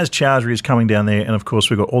Flip It. Naz Chowdhury is coming down there. And, of course,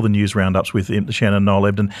 we've got all the news roundups with Shannon and Noel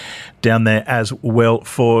Ebden down there as well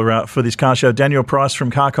for this car show. Daniel Price from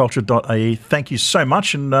carculture.ae, thank you so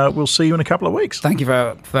much, and we'll see you in a couple of weeks. Thank you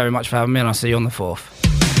very, very much for having me, and I'll see you on the 4th.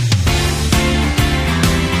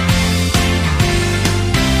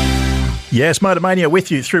 Yes, Motormania with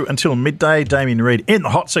you through until midday. Damien Reid in the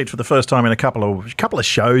hot seat for the first time in a couple of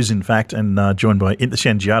shows, in fact, and joined by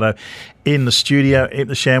Intishan Giotto in the studio.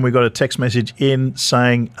 Intishan, we got a text message in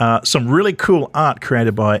saying some really cool art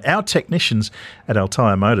created by our technicians at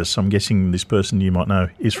Altair Motors. So I'm guessing this person you might know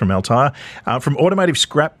is from Altair. From automotive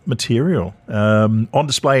scrap material on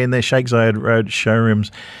display in their Sheikh Zayed Road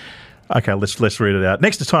showrooms. Okay, let's read it out.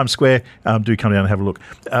 Next to Times Square, do come down and have a look.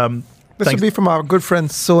 This will be from our good friend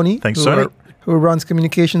Sony. Thanks, Sony. Who runs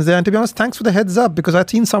communications there. And to be honest, thanks for the heads up, because I've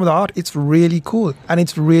seen some of the art. It's really cool and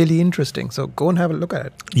it's really interesting. So go and have a look at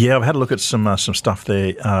it. Yeah, I've had a look at some stuff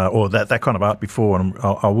there, or that kind of art before, and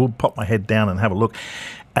I will pop my head down and have a look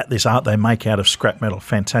at this art they make out of scrap metal.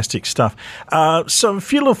 Fantastic stuff. So a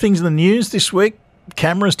few little things in the news this week.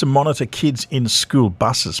 Cameras to monitor kids in school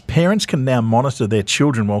buses. Parents can now monitor their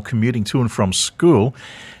children while commuting to and from school,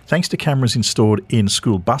 thanks to cameras installed in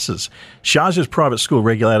school buses. Sharjah's private school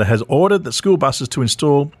regulator has ordered that school buses to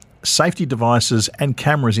install safety devices and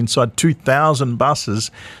cameras inside 2,000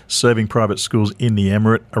 buses serving private schools in the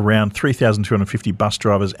Emirate. Around 3,250 bus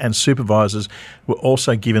drivers and supervisors were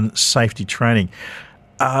also given safety training.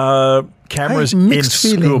 Cameras in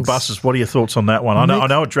school buses. What are your thoughts on that one? I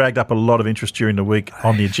know it dragged up a lot of interest during the week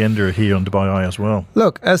on the agenda here on Dubai Eye as well.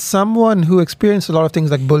 Look, as someone who experienced a lot of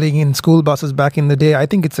things like bullying in school buses back in the day, I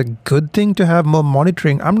think it's a good thing to have more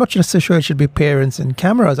monitoring. I'm not just sure it should be parents and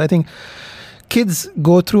cameras. I think kids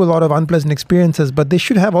go through a lot of unpleasant experiences, but they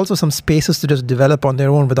should have also some spaces to just develop on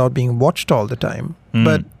their own without being watched all the time.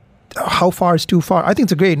 But how far is too far? I think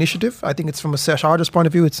it's a great initiative. I think it's from a Sharjah's point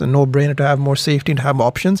of view, it's a no-brainer to have more safety and to have more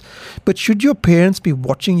options. But should your parents be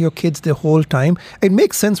watching your kids the whole time? It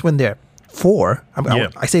makes sense when they're 4.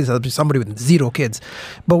 I say this as somebody with 0 kids.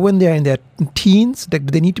 But when they're in their teens,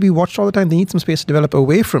 they need to be watched all the time. They need some space to develop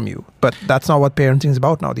away from you. But that's not what parenting is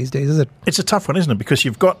about now these days, is it? It's a tough one, isn't it? Because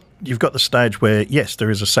you've got the stage where, yes, there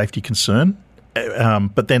is a safety concern,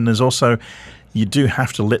 but then there's also... You do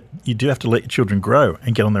have to let your children grow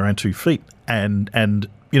and get on their own 2 feet, and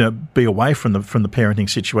be away from the parenting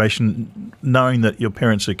situation, knowing that your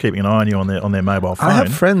parents are keeping an eye on you on their mobile phone. I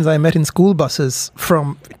have friends I met in school buses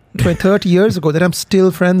from 30 years ago that I'm still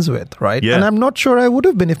friends with, right? Yeah. And I'm not sure I would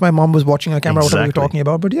have been if my mom was watching a camera. Exactly. What we were talking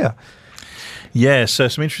about, but yeah. Yeah, so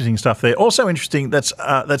some interesting stuff there. Also interesting, that's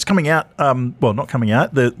coming out, not coming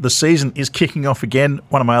out, the season is kicking off again.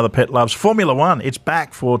 One of my other pet loves, Formula One. It's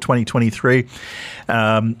back for 2023.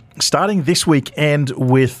 Starting this weekend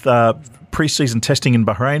with pre-season testing in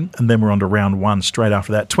Bahrain, and then we're on to round 1 straight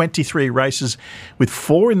after that. 23 races with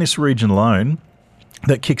 4 in this region alone.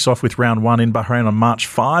 That kicks off with round 1 in Bahrain on March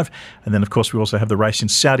 5. And then, of course, we also have the race in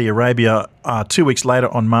Saudi Arabia 2 weeks later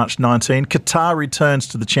on March 19. Qatar returns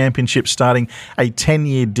to the championship, starting a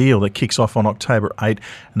 10-year deal that kicks off on October 8.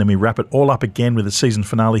 And then we wrap it all up again with the season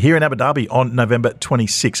finale here in Abu Dhabi on November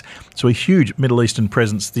 26. So a huge Middle Eastern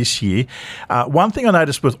presence this year. One thing I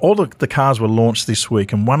noticed with all the cars were launched this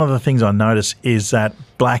week, and one of the things I noticed is that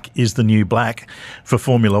black is the new black for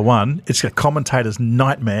Formula One. It's a commentator's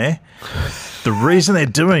nightmare. The reason they're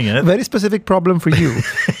doing it... Very specific problem for you,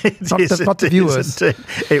 not the viewers.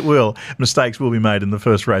 It will. Mistakes will be made in the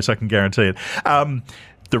first race, I can guarantee it.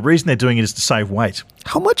 The reason they're doing it is to save weight.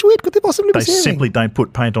 How much weight could they possibly be saving? They simply don't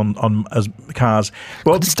put paint on cars.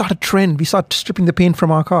 Well, could start a trend. We start stripping the paint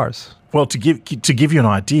from our cars. Well, to give you an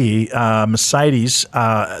idea, Mercedes,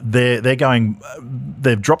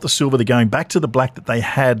 they've dropped the silver. They're going back to the black that they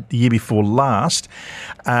had the year before last,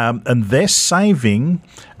 and they're saving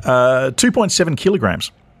 2.7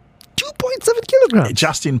 kilograms. 2.7 kilograms?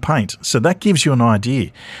 Just in paint. So that gives you an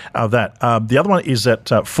idea of that. The other one is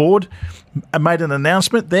that Ford made an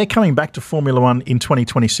announcement. They're coming back to Formula One in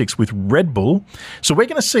 2026 with Red Bull. So we're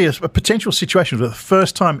going to see a potential situation for the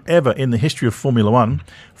first time ever in the history of Formula One,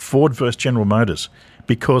 Ford versus General Motors,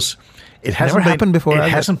 because it hasn't happened before. It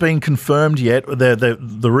hasn't been confirmed yet.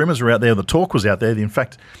 The rumours are out there. The talk was out there. In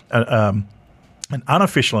fact, an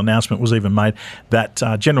unofficial announcement was even made that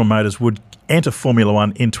General Motors would enter Formula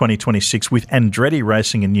One in 2026 with Andretti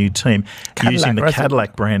racing a new team using the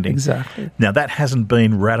Cadillac branding. Exactly. Now, that hasn't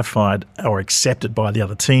been ratified or accepted by the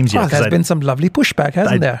other teams yet. There's been some lovely pushback,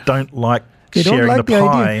 hasn't there? They don't like they sharing don't like the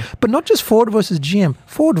pie. Idea. But not just Ford versus GM,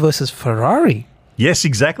 Ford versus Ferrari. Yes,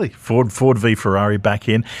 exactly. Ford v Ferrari back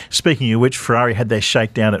in. Speaking of which, Ferrari had their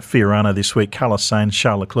shakedown at Fiorano this week. Carlos Sainz,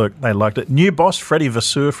 Charles Leclerc, they liked it. New boss, Freddie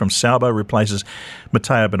Vasseur from Sauber, replaces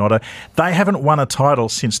Matteo Binotto. They haven't won a title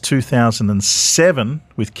since 2007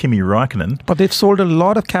 with Kimi Räikkönen. But they've sold a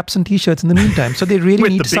lot of caps and T-shirts in the meantime, so they really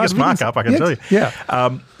need to start with the biggest markup, I can tell you. Yeah.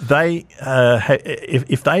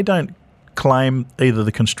 If they don't claim either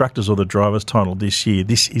the constructors or the drivers title this year,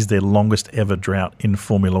 this is their longest ever drought in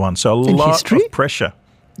Formula One. So a lot of pressure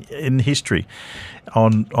in history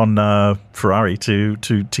on Ferrari to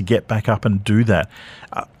get back up and do that.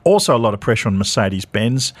 Also a lot of pressure on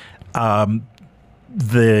Mercedes-Benz.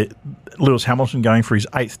 Lewis Hamilton going for his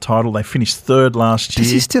 8th title. They finished 3rd last year.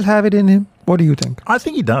 Does he still have it in him? What do you think? I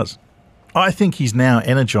think he does. I think he's now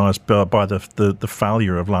energised by the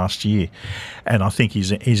failure of last year, and I think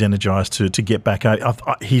he's energised to get back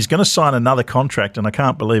out. He's going to sign another contract, and I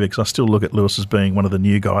can't believe it because I still look at Lewis as being one of the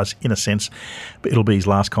new guys in a sense, but it'll be his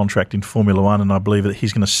last contract in Formula One, and I believe that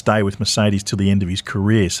he's going to stay with Mercedes till the end of his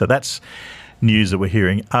career. So that's news that we're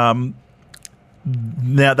hearing.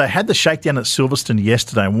 Now, they had the shakedown at Silverstone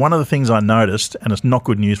yesterday, and one of the things I noticed, and it's not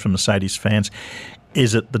good news for Mercedes fans,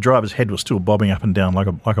 is that the driver's head was still bobbing up and down like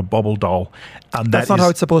a bobble doll. That's not how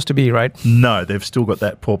it's supposed to be, right? No, they've still got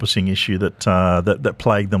that porpoising issue that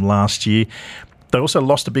plagued them last year. They also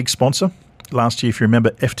lost a big sponsor last year. If you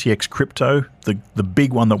remember, FTX Crypto, the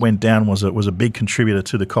big one that went down was a big contributor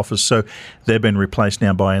to the coffers. So they've been replaced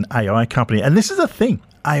now by an AI company. And this is a thing,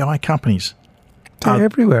 AI companies. They're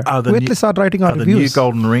everywhere. Wait till start writing our reviews. The new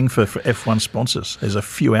golden ring for F1 sponsors. There's a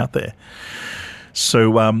few out there.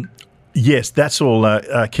 So, yes, that's all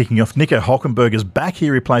kicking off. Nico Hülkenberg is back.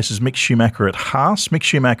 He replaces Mick Schumacher at Haas. Mick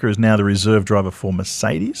Schumacher is now the reserve driver for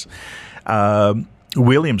Mercedes.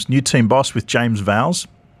 Williams, new team boss with James Vowles,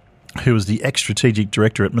 who was the ex-strategic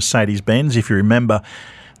director at Mercedes-Benz. If you remember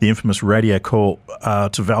the infamous radio call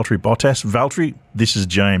to Valtteri Bottas. Valtteri, this is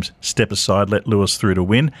James. Step aside, let Lewis through to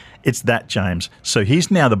win. It's that James. So he's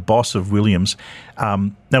now the boss of Williams.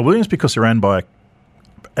 Now, Williams, because they're owned by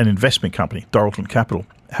an investment company, Doralton Capital,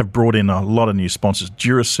 have brought in a lot of new sponsors.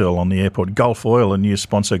 Duracell on the airport. Gulf Oil, a new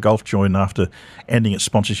sponsor. Gulf joined after ending its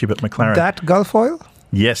sponsorship at McLaren. That Gulf Oil?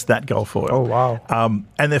 Yes, that Gulf Oil. Oh, wow.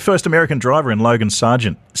 And their first American driver in Logan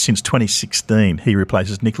Sargent since 2016. He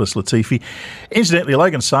replaces Nicholas Latifi. Incidentally,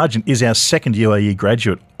 Logan Sargent is our second UAE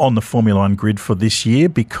graduate on the Formula One grid for this year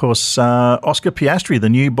because Oscar Piastri, the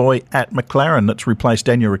new boy at McLaren that's replaced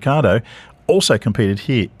Daniel Ricciardo, also competed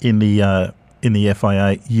here in the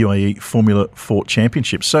FIA UAE Formula 4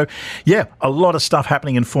 Championship. So, yeah, a lot of stuff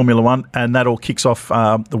happening in Formula 1, and that all kicks off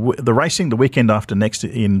the racing the weekend after next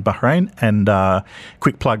in Bahrain. And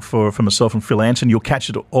quick plug for myself and Phil Anson. You'll catch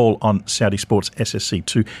it all on Saudi Sports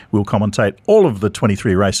SSC2. We'll commentate all of the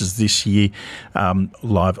 23 races this year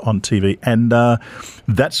live on TV. And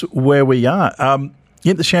that's where we are.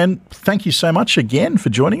 Yinta Shan, thank you so much again for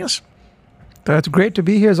joining us. That's great to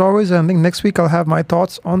be here as always. And I think next week I'll have my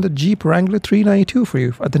thoughts on the Jeep Wrangler 392 for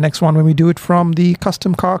you at the next one when we do it from the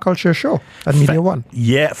Custom Car Culture show at Media One.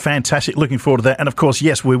 Yeah, fantastic. Looking forward to that. And of course,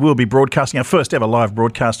 yes, we will be broadcasting our first ever live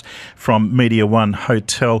broadcast from Media One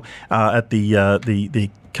Hotel at the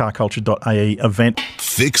carculture.ae event.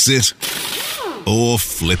 Fix it or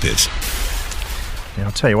flip it. Now,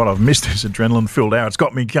 I'll tell you what, I've missed this adrenaline-filled hour. It's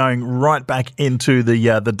got me going right back into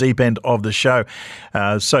the deep end of the show.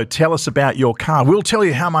 So tell us about your car. We'll tell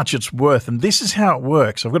you how much it's worth, and this is how it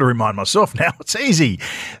works. I've got to remind myself now. It's easy.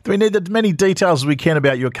 We need as many details as we can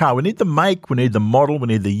about your car. We need the make, we need the model, we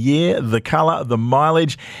need the year, the colour, the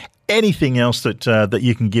mileage, anything else that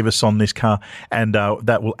you can give us on this car, and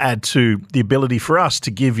that will add to the ability for us to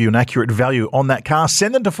give you an accurate value on that car.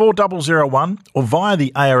 Send them to 4001 or via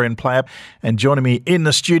the ARN Play app. And joining me in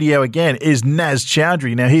the studio again is Naz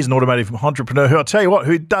Chowdhury. Now, he's an automotive entrepreneur who, I'll tell you what,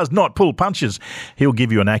 who does not pull punches. He'll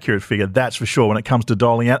give you an accurate figure, that's for sure, when it comes to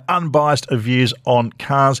dialing out unbiased views on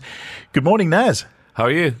cars. Good morning, Naz. How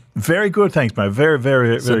are you? Very good, thanks, mate. Very, very,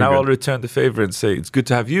 very So now good. I'll return the favour and say it's good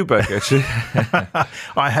to have you back, actually.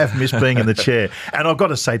 I have missed being in the chair. And I've got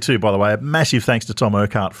to say, too, by the way, a massive thanks to Tom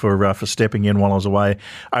Urquhart for stepping in while I was away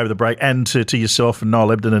over the break, and to yourself and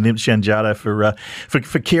Noel Ebden and Imp Shanjada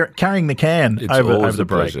for carrying the can over the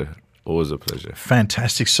break. Pleasure. Always a pleasure.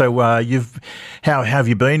 Fantastic. So how have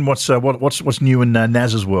you been? What's new in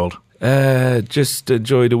Naz's world? Just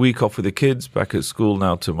enjoyed a week off with the kids, back at school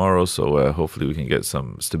now tomorrow, so hopefully we can get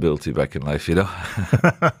some stability back in life,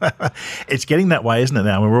 It's getting that way, isn't it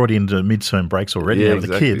now? We're already into midterm breaks already Yeah, with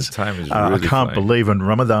exactly. the kids. Time is I really can't flying. believe when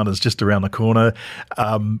Ramadan is just around the corner.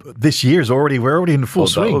 This year we're already in full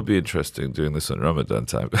swing. That would be interesting, doing this on Ramadan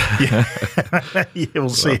time. Yeah, we'll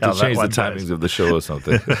see how We'll have to that change the one timings goes. of the show or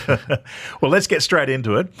something. Well, let's get straight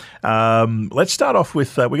into it. Let's start off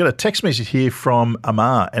with, we got a text message here from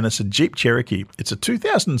Amar, and it's a Jeep Cherokee. It's a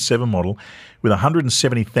 2007 model with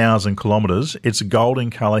 170,000 kilometres. It's a gold in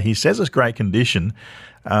colour. He says it's great condition.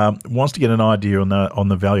 Wants to get an idea on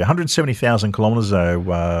the value. 170,000 kilometres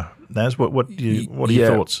though, Naz, what are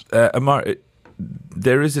your thoughts? Amar,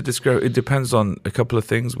 there is a discrepancy. It depends on a couple of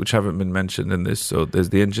things which haven't been mentioned in this. So there's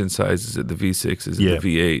the engine size. Is it the V6? Is it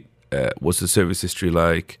the V8? What's the service history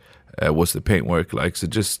like? What's the paintwork like? So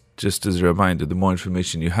just as a reminder, the more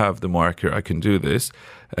information you have, the more accurate I can do this.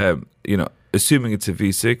 Assuming it's a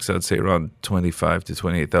V6, I'd say around 25 to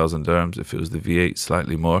 28,000 dirhams. If it was the V8,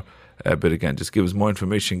 slightly more. But again, just give us more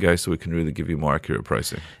information, guys, so we can really give you more accurate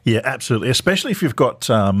pricing. Yeah, absolutely. Especially if you've got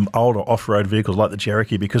older off-road vehicles like the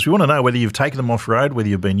Cherokee, because we want to know whether you've taken them off-road, whether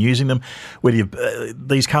you've been using them, whether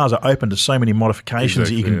these cars are open to so many modifications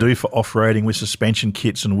that you can do for off-roading with suspension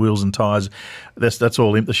kits and wheels and tyres. That's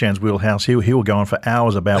all Imtishan's wheelhouse. He will go on for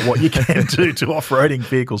hours about what you can do to off-roading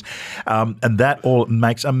vehicles. And that all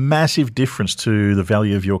makes a massive difference to the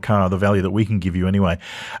value of your car, the value that we can give you anyway.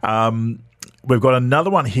 We've got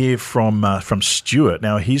another one here from Stuart.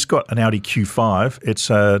 Now, he's got an Audi Q5.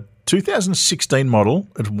 It's a 2016 model.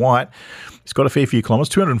 It's white. It's got a fair few kilometres,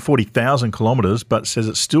 240,000 kilometres, but says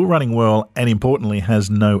it's still running well and, importantly, has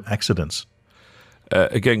no accidents.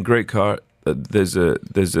 Again, great car. There's a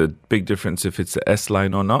big difference if it's the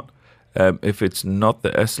S-Line or not. If it's not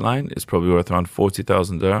the S-Line, it's probably worth around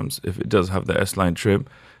 40,000 dirhams. If it does have the S-Line trim,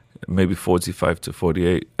 maybe 45 to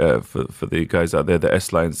 48 for the guys out there. The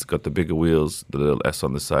S-Line's got the bigger wheels, the little S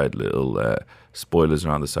on the side, little spoilers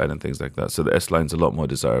around the side and things like that. So the S-Line's a lot more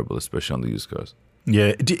desirable, especially on the used cars.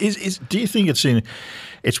 Yeah. Do you think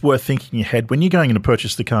it's worth thinking in your head when you're going in to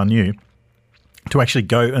purchase the car new to actually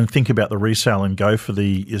go and think about the resale and go for for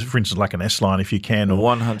instance, like an S-Line if you can? Or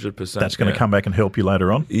 100%. That's going to come back and help you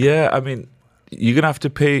later on? Yeah, I mean, you're going to have to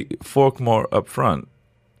pay fork more up front.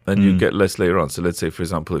 And you get less later on. So let's say, for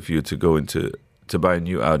example, if you were to go to buy a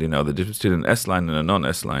new Audi now, the difference between an S-Line and a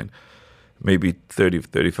non-S-Line, maybe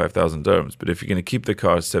 35,000 dirhams. But if you're going to keep the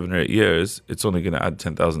car 7 or 8 years, it's only going to add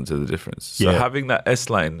 10,000 to the difference. So having that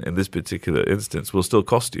S-Line in this particular instance will still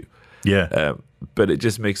cost you. Yeah. But it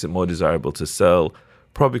just makes it more desirable to sell.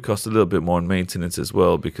 Probably cost a little bit more in maintenance as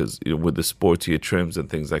well, because with the sportier trims and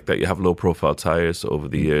things like that, you have low-profile tires. So over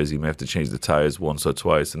the years, you may have to change the tires once or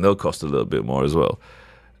twice, and they'll cost a little bit more as well.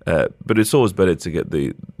 But it's always better to get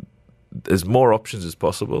as more options as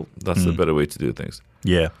possible. That's the better way to do things.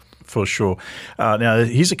 Yeah, for sure. Now,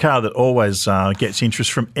 here's a car that always gets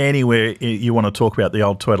interest from anywhere you want to talk about the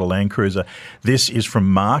old Toyota Land Cruiser. This is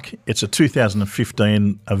from Mark. It's a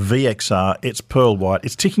 2015 VXR. It's pearl white.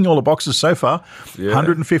 It's ticking all the boxes so far. Yeah.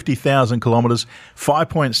 150,000 kilometres,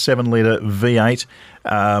 5.7 litre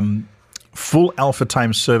V8, full Alpha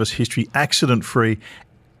Tame service history, accident-free.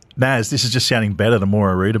 Naz, this is just sounding better the more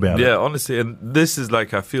I read about it. Yeah, honestly, and this is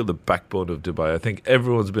like, I feel the backbone of Dubai. I think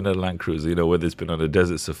everyone's been at a Land Cruiser, you know, whether it's been on a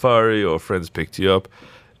desert safari or friends picked you up.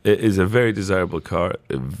 It is a very desirable car,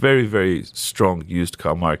 a very, very strong used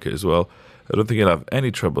car market as well. I don't think you'll have any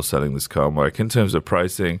trouble selling this car, Mark. In terms of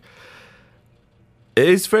pricing, it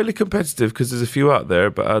is fairly competitive because there's a few out there,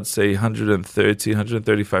 but I'd say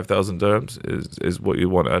 135,000 dirhams is what you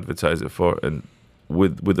want to advertise it for. And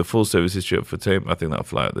with the full service history up for Tame, I think that'll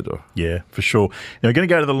fly out the door. Yeah, for sure. Now we're going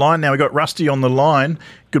to go to the line now. We've got Rusty on the line.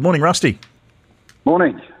 Good morning, Rusty.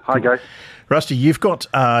 Morning. Hi, guys. Rusty, you've got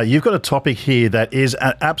a topic here that is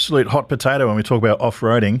an absolute hot potato when we talk about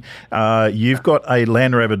off-roading. You've got a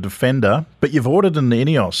Land Rover Defender, but you've ordered an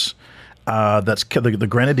Ineos that's the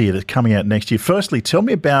Grenadier that's coming out next year. Firstly, tell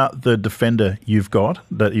me about the Defender you've got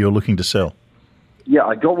that you're looking to sell. Yeah,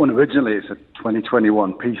 I got one originally. It's a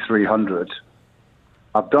 2021 P300.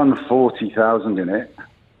 I've done 40,000 in it,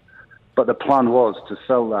 but the plan was to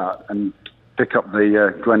sell that and pick up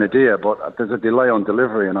the Grenadier, but there's a delay on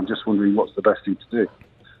delivery, and I'm just wondering what's the best thing to do.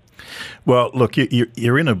 Well, look,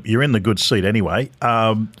 you're in the good seat anyway.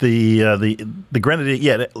 The Grenadier,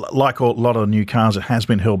 yeah, like a lot of new cars, it has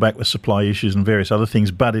been held back with supply issues and various other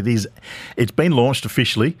things, but it's been launched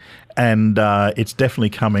officially, and it's definitely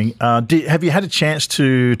coming. Have you had a chance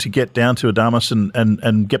to get down to Adamas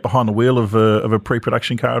and get behind the wheel of a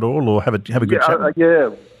pre-production car at all, or have a good chat?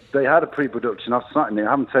 Yeah. They had a pre-production. I've sat in it. I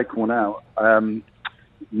haven't taken one out.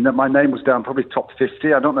 My name was down probably top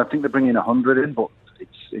 50. I don't know. I think they're bringing 100 in, but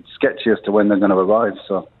it's sketchy as to when they're going to arrive.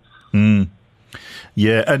 So,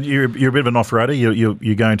 yeah, and you're a bit of an off-roader.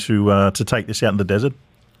 You're going to take this out in the desert.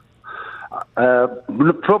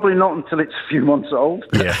 Probably not until it's a few months old.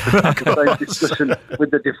 Yeah, the same discussion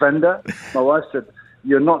with the Defender. My wife said,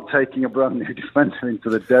 "You're not taking a brand new Defender into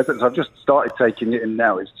the desert." So I've just started taking it in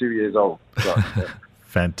now. It's 2 years old. So,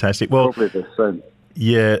 fantastic. Well, probably the same.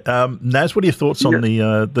 Yeah, Naz, what are your thoughts on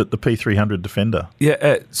the P300 Defender?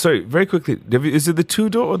 Yeah, sorry, very quickly, is it the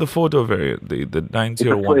 2-door or the 4-door variant, the 90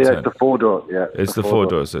 or 110? Yeah, it's the 4-door, yeah. It's the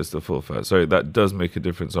 4-door, so it's the full fat. Sorry, that does make a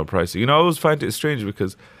difference on pricing. You know, I always find it strange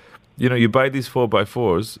because, you know, you buy these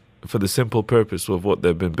 4x4s for the simple purpose of what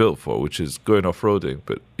they've been built for, which is going off-roading.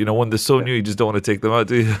 But, you know, when they're so new, you just don't want to take them out,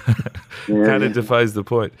 do you? Kind of defies the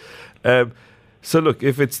point. So look,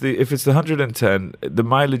 if it's the 110, the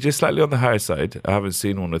mileage is slightly on the higher side. I haven't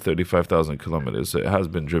seen one with 35,000 kilometers, so it has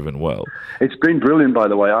been driven well. It's been brilliant, by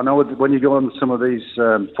the way. I know when you go on some of these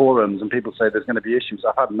forums and people say there's going to be issues,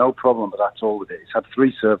 I've had no problem at all with it. It's had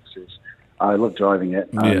 3 services. I love driving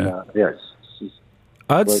it. And, yes.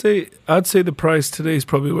 I'd say the price today is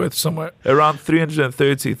probably worth somewhere around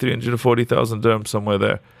 340,000 dirhams, somewhere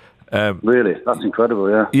there. Really? That's incredible,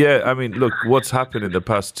 yeah. Yeah, I mean, look, what's happened in the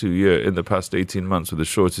past 18 months with the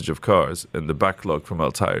shortage of cars and the backlog from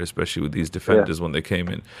Altair, especially with these Defenders when they came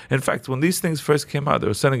in. In fact, when these things first came out, they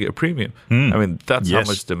were selling it at a premium. I mean, that's how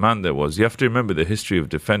much demand there was. You have to remember the history of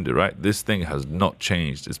Defender, right? This thing has not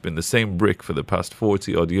changed. It's been the same brick for the past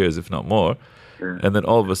 40-odd years, if not more. Yeah. And then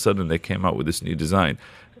all of a sudden they came out with this new design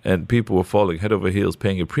and people were falling head over heels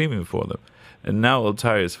paying a premium for them. And now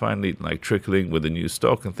Altair is finally like trickling with the new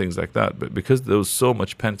stock and things like that. But because there was so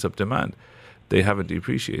much pent-up demand, they haven't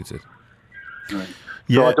depreciated. Right.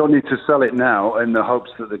 Yeah. So I don't need to sell it now in the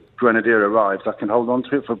hopes that the Grenadier arrives. I can hold on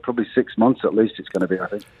to it for probably 6 months at least. It's going to be, I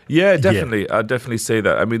think. Yeah, definitely. Yeah. I'd definitely say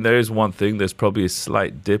that. I mean, there is one thing. There's probably a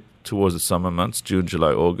slight dip towards the summer months, June,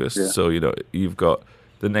 July, August. Yeah. So, you know, you've got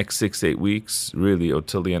the next 6-8 weeks, really,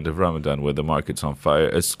 until the end of Ramadan, where the market's on fire.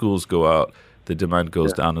 As schools go out, the demand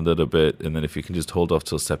goes down a little bit, and then if you can just hold off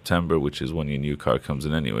till September, which is when your new car comes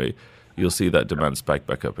in anyway, you'll see that demand spike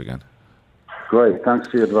back up again. Great, thanks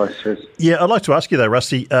for your advice, Chris. Yeah, I'd like to ask you though,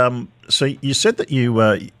 Rusty. So you said that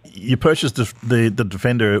you purchased the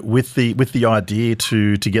Defender with the idea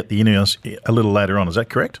to get the Ineos a little later on. Is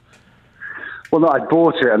that correct? Well, no, I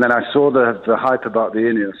bought it, and then I saw the hype about the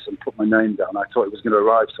Ineos and put my name down. I thought it was going to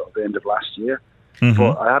arrive sort of the end of last year. Mm-hmm.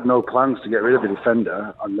 But I had no plans to get rid of the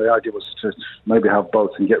Defender, and the idea was to maybe have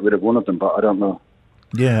both and get rid of one of them, but I don't know.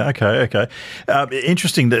 Yeah, okay.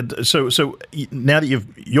 Interesting. So now that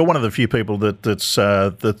you're one of the few people that's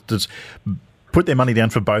put their money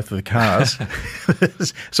down for both of the cars.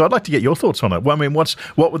 So I'd like to get your thoughts on it. Well, I mean, what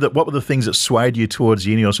were the things that swayed you towards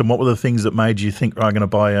the Ineos, and what were the things that made you think, I'm going to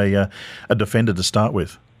buy a Defender to start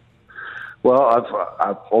with? Well,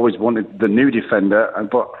 I've always wanted the new Defender,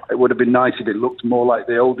 but it would have been nice if it looked more like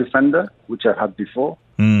the old Defender, which I had before.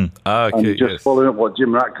 Okay, and just following up what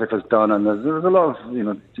Jim Ratcliffe has done, and there's a lot of,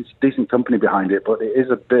 it's decent company behind it, but it is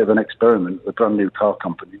a bit of an experiment, a brand new car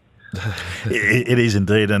company. It is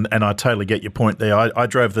indeed, and I totally get your point there. I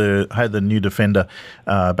had the new Defender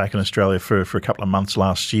back in Australia for a couple of months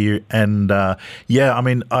last year, and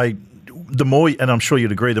the more, and I'm sure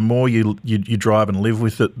you'd agree, the more you drive and live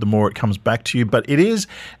with it, the more it comes back to you. But it is,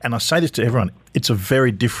 and I say this to everyone, it's a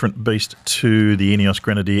very different beast to the Ineos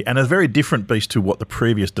Grenadier, and a very different beast to what the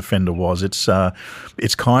previous Defender was. It's not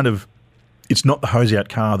the hose-out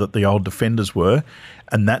car that the old Defenders were,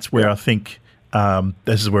 and that's where I think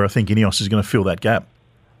Ineos is going to fill that gap.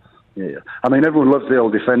 Yeah. I mean, everyone loves the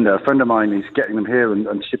old Defender. A friend of mine is getting them here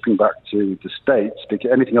and shipping back to the States, because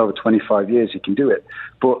anything over 25 years, you can do it.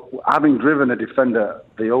 But having driven a Defender,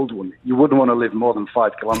 the old one, you wouldn't want to live more than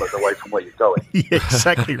 5 kilometres away from where you're going. Yeah,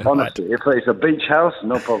 exactly right. Honestly, if it's a beach house,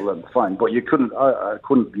 no problem, fine. But you couldn't. I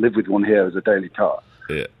couldn't live with one here as a daily car.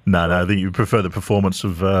 Yeah. No, I think you prefer the performance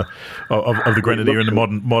of the Grenadier and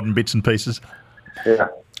the modern bits and pieces. Yeah.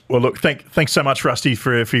 Well, look, thanks so much, Rusty,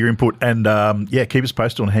 for your input, and keep us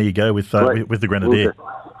posted on how you go with the Grenadier.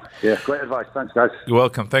 Yeah, great advice. Thanks, guys. You're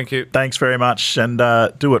welcome. Thank you. Thanks very much, and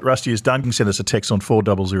do what Rusty has done. You can send us a text on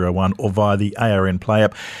 4001 or via the ARN Play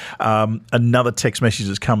app. Another text message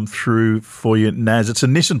has come through for you, Naz. It's a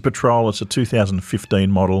Nissan Patrol. It's a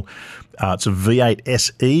 2015 model. It's a V8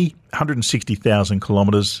 SE, 160,000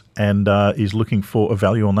 kilometres, and is looking for a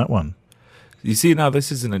value on that one. You see, now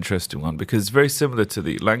this is an interesting one because it's very similar to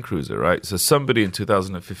the Land Cruiser, right? So somebody in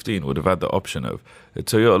 2015 would have had the option of a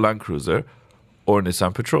Toyota Land Cruiser or a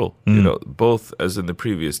Nissan Patrol. You know, both, as in the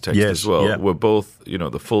previous text as well, were both,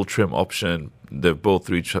 the full trim option. They've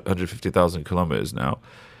both reached 150,000 kilometers now.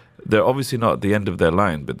 They're obviously not at the end of their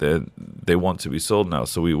line, but they want to be sold now.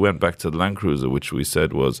 So we went back to the Land Cruiser, which we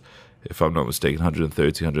said was, if I'm not mistaken,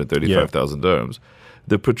 135,000 dirhams.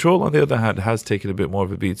 The Patrol, on the other hand, has taken a bit more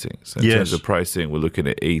of a beating. So in terms of pricing, we're looking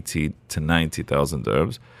at 80 to 90,000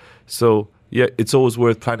 dirhams. So, yeah, it's always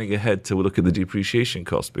worth planning ahead to look at the depreciation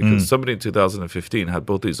cost, because somebody in 2015 had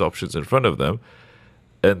both these options in front of them,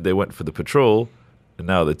 and they went for the Patrol, and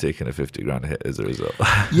now they're taking a 50 grand hit as a result.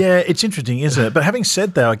 Yeah, it's interesting, isn't it? But having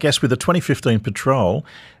said that, I guess with the 2015 Patrol,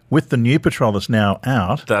 with the new Patrol that's now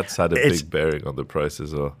out, that's had a big bearing on the price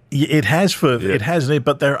as well. It has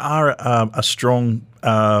but there are a strong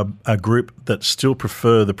group that still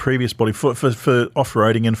prefer the previous body for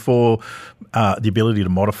off-roading and for the ability to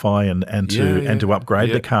modify and to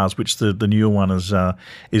upgrade the cars, which the newer one is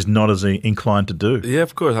not as inclined to do. Yeah,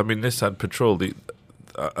 of course. I mean, Nissan Patrol,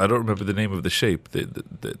 I don't remember the name of the shape. The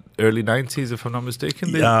early 90s, if I'm not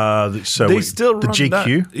mistaken. They still run GQ.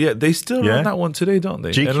 That. Yeah, they still run that one today, don't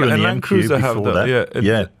they? GQ and Land Cruiser have that.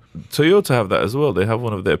 Yeah. Toyota have that as well. They have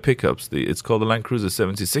one of their pickups. It's called the Land Cruiser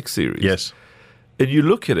 76 series. Yes. And you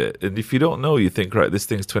look at it, and if you don't know, you think, right, this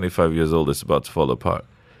thing's 25 years old. It's about to fall apart.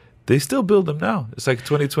 They still build them now. It's like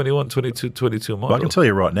 2021, 22 model. Well, I can tell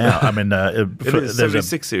you right now. I mean, there's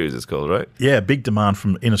 76 series it's called, right? Yeah, big demand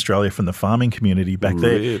in Australia from the farming community back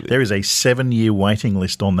there. There is a 7-year waiting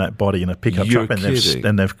list on that body in a pickup truck,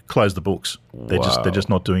 and they've closed the books. They're just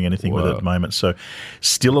not doing anything with it at the moment. So,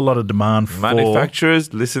 still a lot of demand for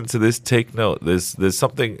manufacturers. Listen to this. Take note. There's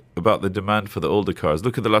something about the demand for the older cars.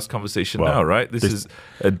 Look at the last conversation now, right? This is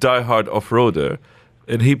a diehard off-roader.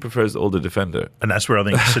 And he prefers the older Defender, and that's where I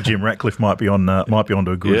think Sir Jim Ratcliffe might be onto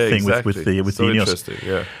a good thing with the Ineos.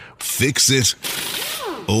 Yeah. Fix it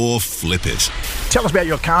or flip it. Tell us about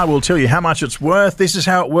your car. We'll tell you how much it's worth. This is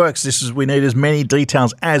how it works. We need as many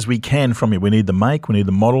details as we can from you. We need the make, we need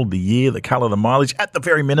the model, the year, the colour, the mileage, at the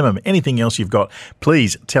very minimum. Anything else you've got,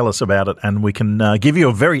 please tell us about it, and we can give you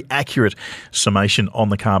a very accurate summation on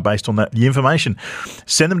the car based on the information.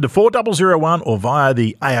 Send them to 4001 or via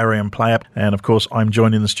the ARN Play app. And, of course, I'm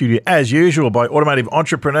joined in the studio, as usual, by automotive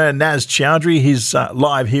entrepreneur Naz Chowdhury. He's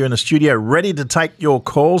live here in the studio, ready to take your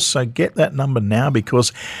calls. So get that number now,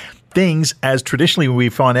 because things, as traditionally we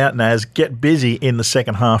find out, Naz, get busy in the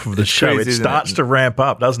second half of the show. Crazy, it starts to ramp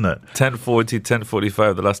up, doesn't it? 10:40,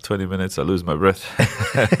 10:45, the last 20 minutes, I lose my breath.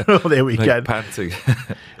 Well, there we go. Panting.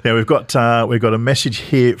 Now we've got a message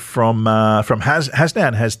here from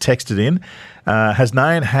Hasnan has texted in.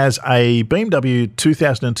 Hasnan has a BMW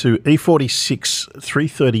 2002 E46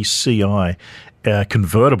 330 Ci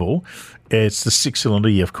convertible. It's the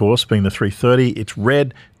 6-cylinder, of course, being the 330. It's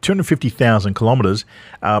red, 250,000 kilometres.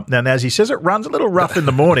 Now, as he says, it runs a little rough in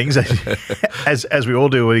the mornings, as we all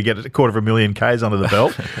do when you get a 250,000 Ks under the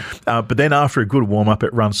belt. But then after a good warm-up,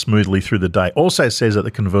 it runs smoothly through the day. Also says that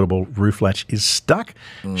the convertible roof latch is stuck.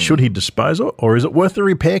 Should he dispose of it, or is it worth the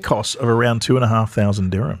repair costs of around 2,500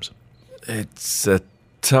 dirhams? It's a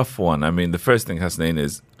tough one. I mean, the first thing, Hasnain,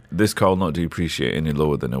 is this car will not depreciate any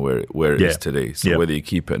lower than where it is today. So whether you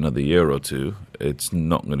keep it another year or two, it's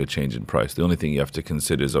not going to change in price. The only thing you have to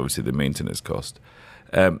consider is obviously the maintenance cost.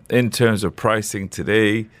 In terms of pricing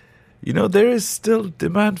today, there is still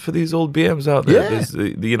demand for these old BMs out there. There's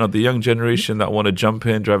the young generation that want to jump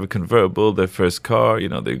in, drive a convertible, their first car.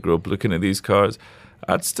 They grow up looking at these cars.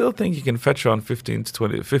 I'd still think you can fetch around 15,000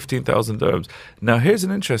 dirhams. Now, here's an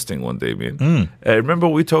interesting one, Damien. Remember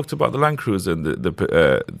we talked about the Land Cruiser and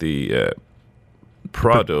the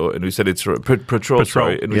Prado, and we said it's Patrol,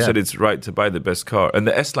 and we said it's right to buy the best car. And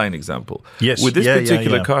the S-Line example. Yes. With this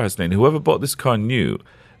particular car, Hasnain, whoever bought this car new,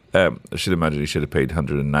 I should imagine he should have paid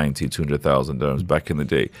 200,000 dirhams back in the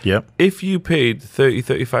day. Yep. If you paid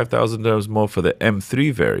 35,000 dirhams more for the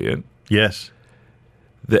M3 variant, yes,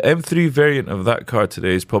 the M3 variant of that car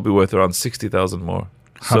today is probably worth around 60,000 more.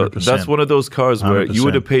 So 100%. That's one of those cars where 100%. you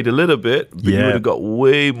would have paid a little bit, but you would have got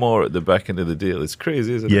way more at the back end of the deal. It's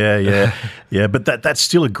crazy, isn't it? Yeah. But that's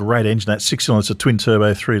still a great engine. That 6-cylinder, it's a twin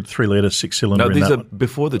turbo, 3-litre 6-cylinder. No, these are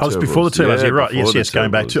before the turbos. Oh, it's before the turbos. You're right. Yes,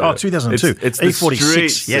 going back to 2002. It's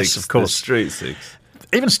E46. Yes, of course. The straight six.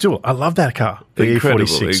 Even still, I love that car. The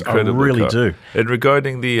E46. I really do. And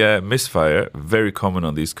regarding the misfire, very common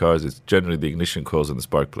on these cars, it's generally the ignition coils and the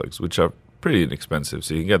spark plugs, which are pretty inexpensive.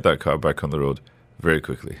 So you can get that car back on the road very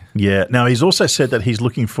quickly. Yeah. Now, he's also said that he's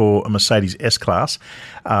looking for a Mercedes S-Class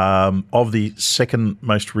of the second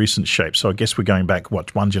most recent shape. So I guess we're going back, 2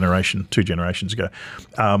 generations ago.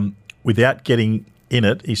 Without getting in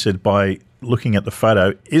it, he said, by looking at the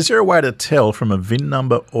photo, is there a way to tell from a VIN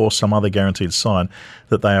number or some other guaranteed sign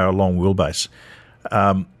that they are a long wheelbase?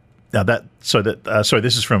 Now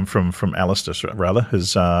this is from Alistair, rather,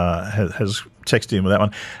 has texted in with that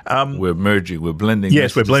one. We're blending.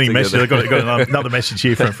 Yes, we're blending messages. I've got another message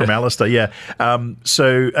here from Alistair. Yeah.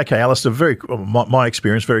 Alistair, my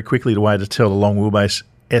experience, very quickly, the way to tell the long wheelbase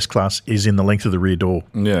S-Class is in the length of the rear door.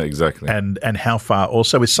 Yeah, exactly. And how far.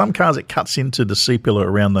 Also, with some cars, it cuts into the C-pillar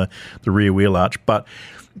around the rear wheel arch. But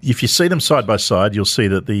if you see them side by side, you'll see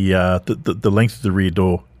that the length of the rear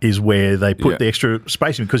door is where they put the extra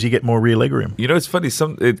space in because you get more rear legroom. It's funny.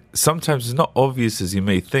 Sometimes it's not obvious as you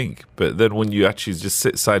may think, but then when you actually just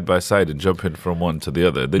sit side by side and jump in from one to the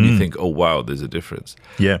other, then you think, oh, wow, there's a difference.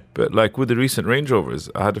 Yeah. But like with the recent Range Rovers,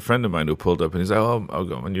 I had a friend of mine who pulled up and he's like, oh, I've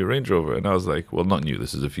got my new Range Rover. And I was like, well, not new.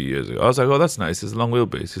 This is a few years ago. I was like, oh, that's nice. It's a long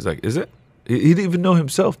wheelbase. He's like, is it? He didn't even know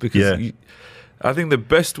himself because I think the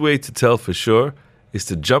best way to tell for sure is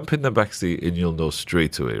to jump in the backseat and you'll know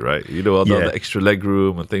straight away, right? All the extra leg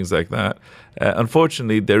room and things like that.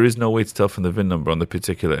 Unfortunately, there is no way to tell from the VIN number on the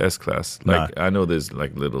particular S-Class. I know there's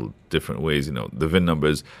little different ways, the VIN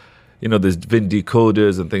numbers, there's VIN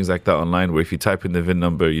decoders and things like that online where if you type in the VIN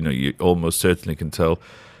number, you almost certainly can tell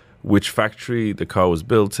which factory the car was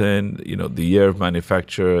built in, the year of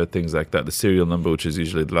manufacture, things like that, the serial number, which is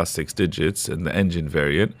usually the last 6 digits, and the engine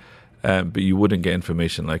variant. But you wouldn't get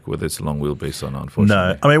information like whether it's a long wheelbase or not,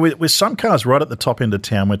 unfortunately. No. I mean, with some cars right at the top end of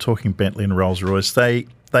town, we're talking Bentley and Rolls-Royce, they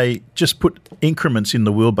just put increments in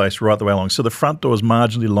the wheelbase right the way along. So the front door is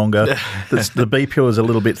marginally longer, the B pillar is a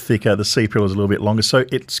little bit thicker, the C pillar is a little bit longer. So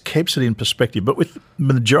it keeps it in perspective. But with the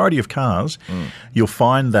majority of cars, you'll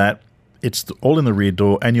find that it's all in the rear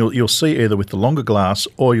door, and you'll see either with the longer glass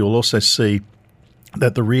or you'll also see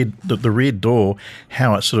that the rear door,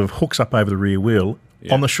 how it sort of hooks up over the rear wheel.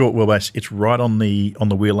 Yeah. On the short wheelbase, it's right on the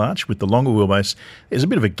wheel arch. With the longer wheelbase, there's a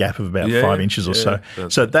bit of a gap of about 5 inches or so.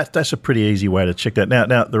 So that's a pretty easy way to check that.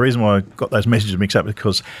 Now, the reason why I got those messages mixed up is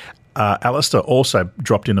because Alistair also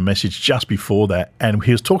dropped in a message just before that, and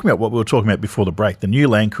he was talking about what we were talking about before the break, the new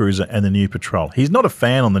Land Cruiser and the new Patrol. He's not a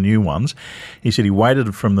fan on the new ones. He said he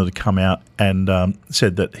waited for them to come out and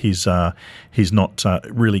said that he's not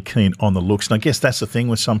really keen on the looks. And I guess that's the thing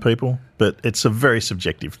with some people, but it's a very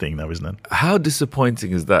subjective thing though, isn't it? How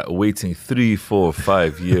disappointing is that, waiting 3, 4,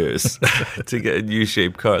 5 years to get a new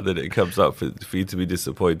shape car, that it comes up for you to be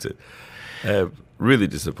disappointed? Really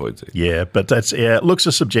disappointing. Yeah, but looks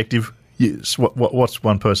are subjective. Yes, what's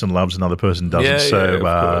one person loves, another person doesn't.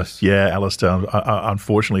 Alistair,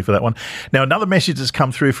 unfortunately for that one. Now, another message has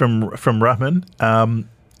come through from Rahman, and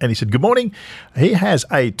he said, good morning. He has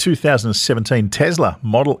a 2017 Tesla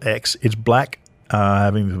Model X. It's black,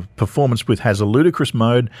 having performance has a ludicrous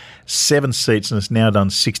mode, 7 seats, and it's now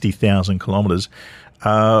done 60,000 kilometres.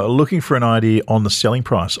 Looking for an idea on the selling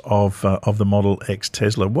price of the Model X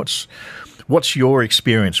Tesla. What's your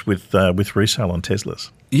experience with resale on Teslas?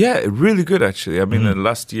 Yeah, really good actually. I mean, in the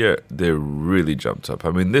last year they really jumped up.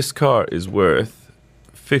 I mean, this car is worth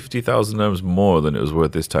 50,000 dirhams more than it was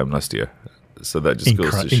worth this time last year. So that just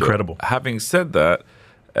goes to show. Incredible. Having said that,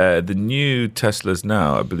 the new Teslas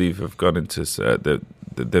now, I believe, have gone into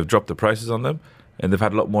they've dropped the prices on them, and they've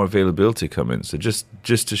had a lot more availability come in. So just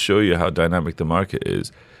to show you how dynamic the market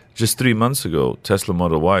is, just 3 months ago, Tesla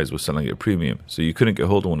Model Ys were selling at a premium. So you couldn't get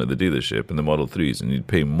hold of one at the dealership in the Model 3s, and you'd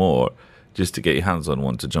pay more just to get your hands on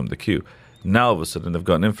one to jump the queue. Now, all of a sudden, they've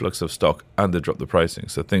got an influx of stock and they've dropped the pricing.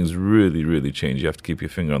 So things really, really change. You have to keep your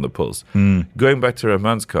finger on the pulse. Going back to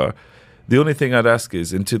Rahman's car, the only thing I'd ask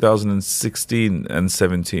is in 2016 and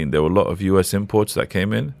 17, there were a lot of US imports that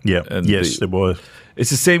came in. Yeah, and yes, there was. It's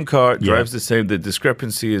the same car, drives the same. The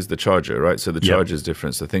discrepancy is the charger, right? So the charger is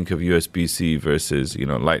different. So think of USB-C versus,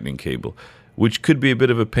 lightning cable, which could be a bit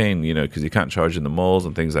of a pain, because you can't charge in the malls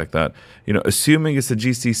and things like that. Assuming it's a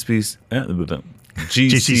GCC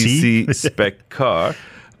spec car,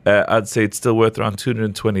 I'd say it's still worth around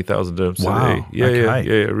 220,000 dirhams today.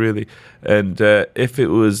 Yeah, really. And if it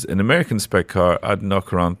was an American spec car, I'd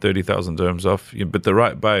knock around 30,000 dirhams off. But the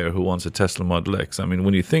right buyer who wants a Tesla Model X, I mean,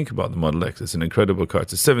 when you think about the Model X, it's an incredible car.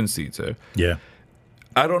 It's a 7-seater. Yeah.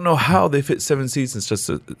 I don't know how they fit 7 seats in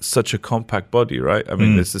such a compact body, right? I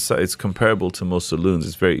mean, it's comparable to most saloons.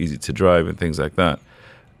 It's very easy to drive and things like that.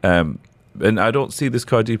 And I don't see this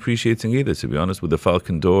car depreciating either, to be honest, with the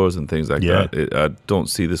Falcon doors and things like that. I don't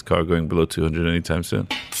see this car going below 200 anytime soon.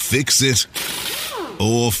 Fix it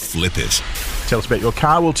or flip it. Tell us about your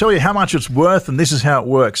car. We'll tell you how much it's worth, and this is how it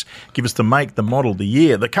works. Give us the make, the model, the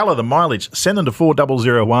year, the colour, the mileage. Send them to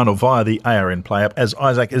 4001 or via the ARN Play app, as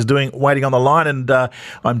Isaac is doing, waiting on the line. And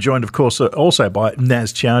I'm joined, of course, also by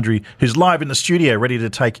Naz Chowdhury, who's live in the studio, ready to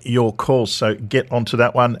take your calls. So get onto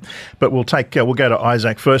that one. But we'll go to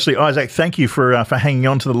Isaac firstly. Isaac, thank you for hanging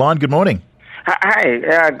on to the line. Good morning.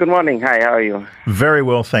 Hi, good morning. Hi, how are you? Very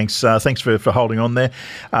well, thanks. Thanks for holding on there.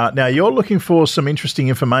 Now, you're looking for some interesting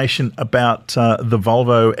information about the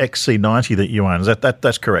Volvo XC90 that you own. Is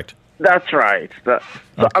that's correct? That's right. So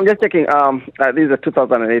I'm just checking. This is a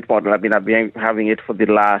 2008 model. I've been having it for the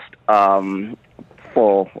last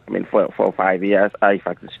 4 or 5 years. In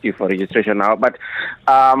fact, it's due for registration now. But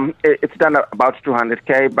it's done about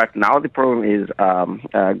 200K. But now the problem is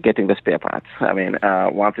getting the spare parts. I mean,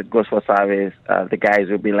 once it goes for service, the guys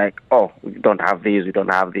will be like, "Oh, we don't have these. We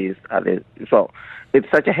don't have these." So it's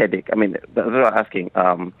such a headache. I mean, that's what I'm asking.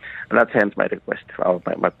 That's hence my request, or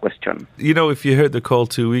my question. If you heard the call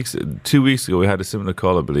 2 weeks ago, we had a similar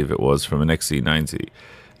call, I believe it was, from an XC90.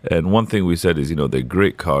 And one thing we said is, they're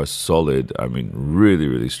great cars, solid, I mean, really,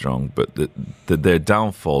 really strong. But their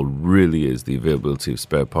downfall really is the availability of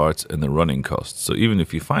spare parts and the running costs. So even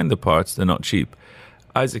if you find the parts, they're not cheap.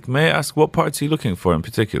 Isaac, may I ask, what parts are you looking for in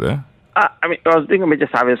particular? I was doing a major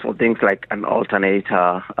service for things like an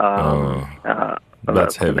alternator.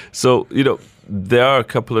 That's heavy. So, there are a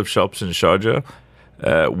couple of shops in Sharjah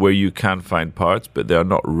where you can find parts, but they are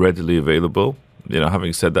not readily available.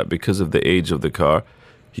 Having said that, because of the age of the car,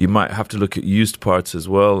 you might have to look at used parts as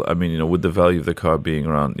well. I mean, with the value of the car being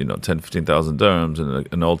around, 10,000-15,000 dirhams and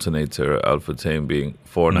an alternator, Alpha Tame, being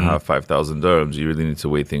 4,500-5,000 dirhams, you really need to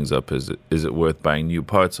weigh things up. Is it worth buying new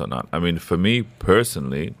parts or not? I mean, for me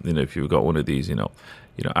personally, if you've got one of these,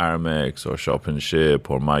 Aramex or Shop and Ship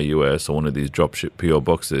or MyUS or one of these dropship PO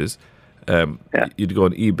boxes, you'd go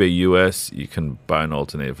on eBay US, you can buy an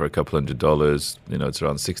alternator for a couple $100. It's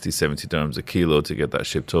around 60-70 dirhams a kilo to get that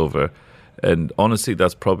shipped over. And honestly,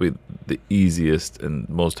 that's probably the easiest and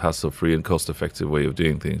most hassle-free and cost-effective way of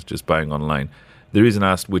doing things, just buying online. The reason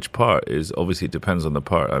I asked which part is obviously it depends on the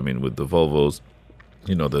part. I mean, with the Volvos,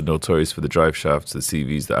 they're notorious for the drive shafts, the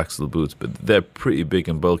CVs, the axle boots, but they're pretty big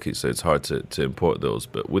and bulky, so it's hard to import those.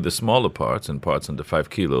 But with the smaller parts and parts under 5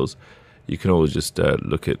 kilos, you can always just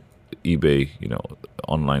look at eBay,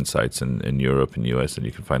 online sites in Europe and US, and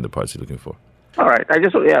you can find the parts you're looking for. All right.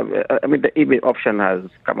 The eBay option has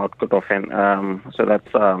come out quite often. So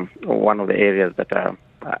that's one of the areas that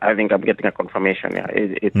I think I'm getting a confirmation. Yeah,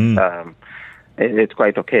 it's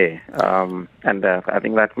quite okay. And I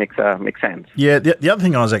think that makes sense. Yeah. The other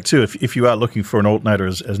thing, Isaac, too, if you are looking for an alternator,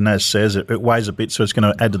 as Naz says, it weighs a bit, so it's going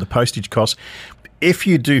to add to the postage costs. If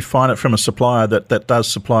you do find it from a supplier that does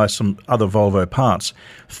supply some other Volvo parts,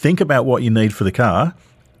 think about what you need for the car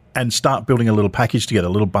and start building a little package together,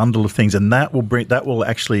 a little bundle of things, and that will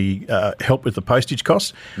actually help with the postage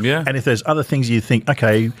costs. Yeah. And if there's other things you think,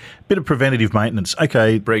 okay, bit of preventative maintenance,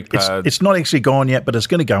 okay, brake pads. It's not actually gone yet, but it's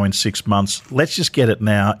going to go in 6 months. Let's just get it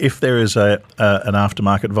now. If there is an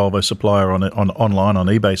aftermarket Volvo supplier online on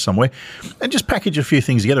eBay somewhere, and just package a few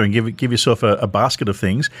things together and give yourself a basket of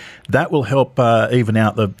things, that will help even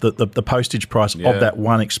out the postage price of that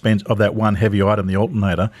one expense, of that one heavy item, the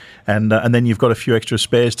alternator, and then you've got a few extra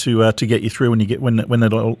spares to get you through when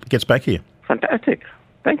it all gets back here. Fantastic.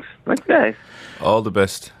 Thanks, guys. All the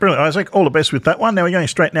best. Brilliant, Isaac. All the best with that one. Now we're going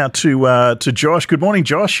straight now to Josh. Good morning,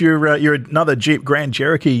 Josh. You're another Jeep Grand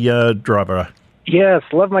Cherokee driver. Yes,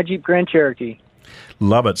 love my Jeep Grand Cherokee.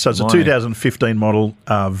 Love it. So it's a 2015 model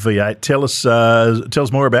V8. Tell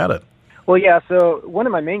us more about it. Well, yeah, so one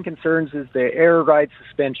of my main concerns is the air ride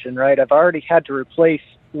suspension, right? I've already had to replace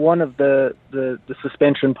one of the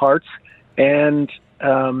suspension parts, and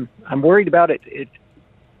I'm worried about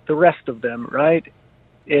the rest of them, right?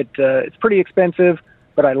 It's pretty expensive,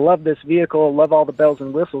 but I love this vehicle, love all the bells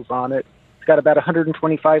and whistles on it. It's got about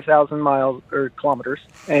 125,000 miles or kilometers,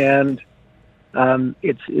 and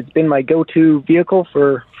it's been my go-to vehicle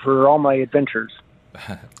for all my adventures.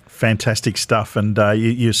 Fantastic stuff. And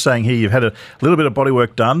you're saying here you've had a little bit of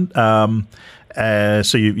bodywork done.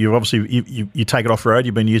 So you obviously you take it off road.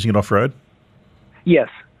 You've been using it off road. Yes.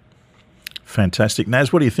 Fantastic.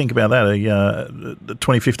 Naz, what do you think about that? The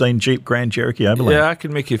 2015 Jeep Grand Cherokee Overland? Yeah, I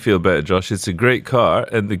can make you feel better, Josh. It's a great car,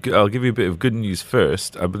 and I'll give you a bit of good news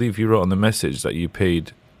first. I believe you wrote on the message that you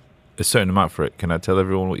paid a certain amount for it. Can I tell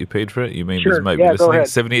everyone what you paid for it? You might be listening.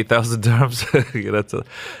 78,000 dirhams.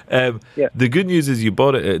 Yeah. The good news is you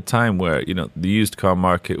bought it at a time where the used car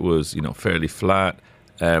market was fairly flat.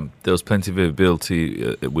 There was plenty of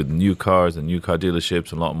availability with new cars and new car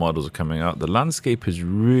dealerships, and a lot of models are coming out. The landscape has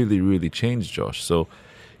really, really changed, Josh. So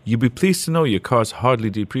you'd be pleased to know your car's hardly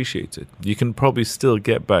depreciated. You can probably still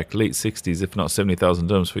get back late 60s, if not 70,000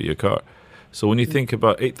 dirhams for your car. So when you think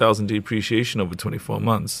about 8,000 depreciation over 24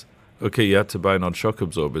 months, okay, you had to buy an odd shock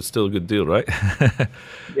absorber. It's still a good deal, right?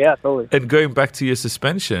 Yeah, totally. And going back to your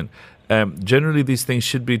suspension, generally these things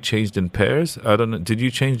should be changed in pairs. I don't know. Did you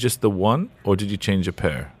change just the one, or did you change a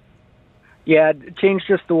pair? Yeah, changed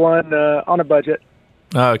just the one on a budget.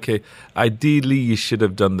 Okay. Ideally, you should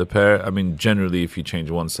have done the pair. I mean, generally, if you change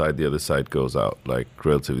one side, the other side goes out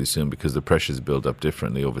relatively soon because the pressures build up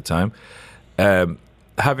differently over time.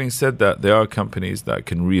 Having said that, there are companies that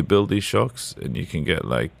can rebuild these shocks, and you can get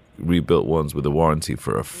rebuilt ones with a warranty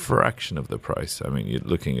for a fraction of the price. I mean, you're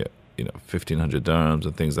looking at 1,500 dirhams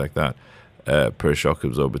and things like that per shock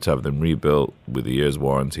absorber to have them rebuilt with a year's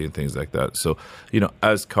warranty and things like that. So,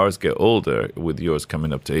 as cars get older, with yours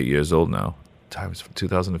coming up to 8 years old now, times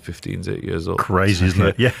 2015 is 8 years old. Crazy,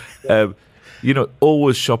 isn't it? Yeah.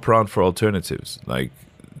 Always shop around for alternatives.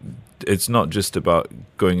 It's not just about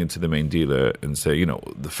going into the main dealer and say,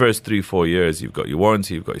 the first 3-4 years you've got your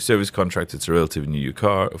warranty, you've got your service contract, it's a relatively new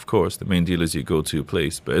car. Of course, the main dealer is your go-to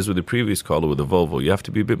place. But as with the previous caller with the Volvo, you have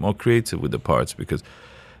to be a bit more creative with the parts, because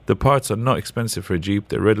the parts are not expensive for a Jeep.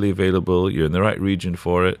 They're readily available. You're in the right region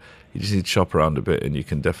for it. You just need to shop around a bit, and you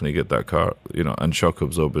can definitely get that car, and shock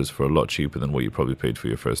absorbers for a lot cheaper than what you probably paid for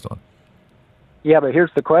your first one. Yeah, but here's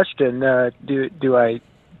the question. Do I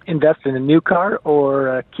invest in a new car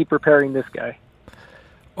or keep repairing this guy?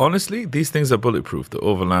 Honestly, these things are bulletproof. The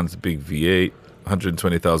Overland's a big V8,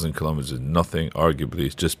 120,000 kilometers is nothing. Arguably,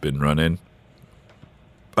 it's just been run-in.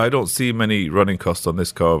 I don't see many running costs on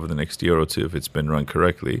this car over the next year or two if it's been run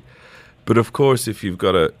correctly. But of course, if you've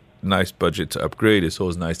got a nice budget to upgrade, it's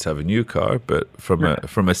always nice to have a new car. But from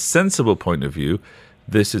a sensible point of view,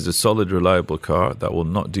 this is a solid, reliable car that will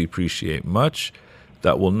not depreciate much,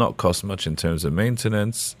 that will not cost much in terms of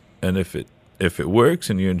maintenance, and if it works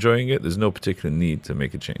and you're enjoying it, there's no particular need to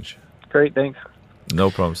make a change. Great, thanks.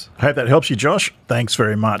 No problems. I hope that helps you, Josh. Thanks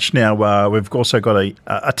very much. Now, we've also got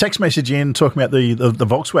a text message in talking about the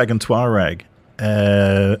Volkswagen Touareg,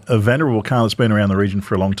 a venerable car that's been around the region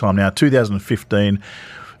for a long time now, 2015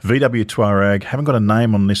 VW Touareg. Haven't got a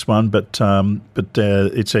name on this one, but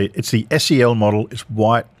it's the SEL model. It's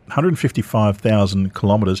white, 155,000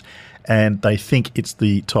 kilometres, and they think it's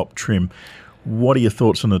the top trim. What are your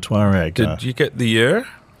thoughts on the Touareg? Did you get the year?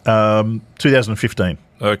 2015.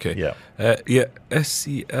 Okay. Yeah.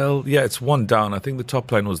 SEL. Yeah, it's one down. I think the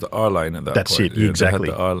top line was the R line at that That's point. it, exactly.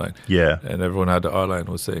 They had the R line. Yeah. And everyone had the R line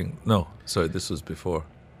was saying, no, sorry, this was before.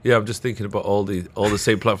 Yeah, I'm just thinking about all the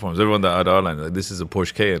same platforms. Everyone that had R line, this is a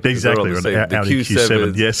Porsche Cayenne. Exactly. The Audi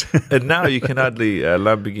Q7, yes. And now you can add the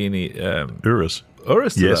Lamborghini Urus to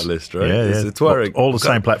that list, right? Yeah, it's a Touareg. All the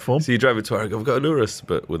same platform. So you drive a Touareg. I've got an Urus,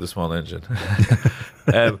 but with a small engine.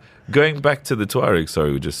 Going back to the Touareg,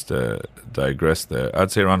 sorry, we just digressed there. I'd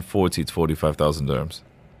say around 40 to 45,000 dirhams.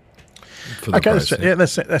 Okay,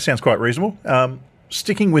 that sounds quite reasonable.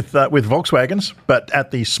 Sticking with Volkswagens, but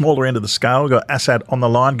at the smaller end of the scale, we've got Assad on the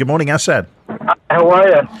line. Good morning, Assad. How are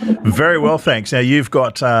you? Very well, thanks. Now you've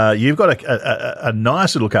got a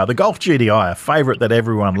nice little car, the Golf GTI, a favourite that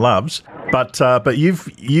everyone loves. But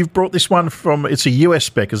you've brought this one from. It's a US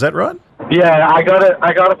spec, is that right? Yeah, I got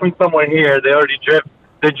it from someone here. They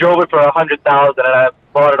drove it for 100,000, and I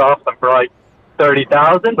bought it off them for like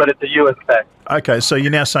 130,000, but it's a US spec. Okay, so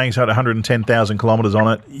you're now saying it's had 110,000 kilometres on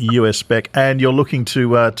it, US spec, and you're looking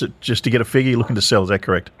to just to get a figure. You're looking to sell. Is that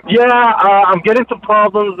correct? Yeah, I'm getting some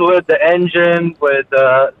problems with the engine.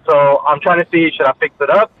 So I'm trying to see, should I fix it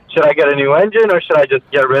up? Should I get a new engine, or should I just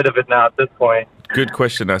get rid of it now at this point? Good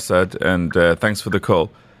question, Assad, and thanks for the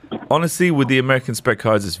call. Honestly, with the American spec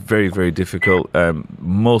cars, it's very, very difficult.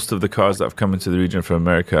 Most of the cars that have come into the region from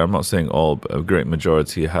America, I'm not saying all, but a great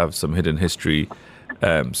majority have some hidden history,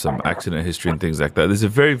 some accident history and things like that. There's a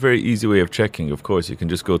very, very easy way of checking. Of course, you can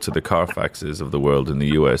just go to the Carfaxes of the world in the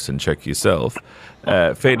US and check yourself.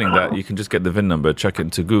 Failing that, you can just get the VIN number, check it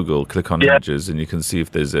into Google, click on images, and you can see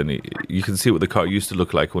if there's any. You can see what the car used to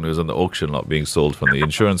look like when it was on the auction lot being sold from the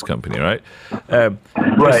insurance company, right?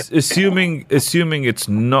 Right. Assuming it's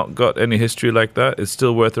not got any history like that, it's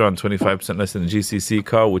still worth around 25% less than a GCC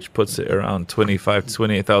car, which puts it around 25 to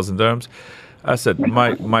 28,000 dirhams. I said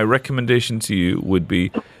my recommendation to you would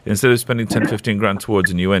be, instead of spending 10, 15 grand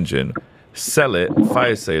towards a new engine, sell it,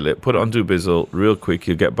 fire sale it, put it on Dubizzle real quick.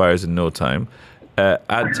 You'll get buyers in no time.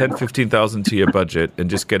 Add 10, 15,000 to your budget and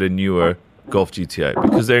just get a newer Golf GTI,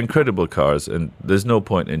 because they're incredible cars and there's no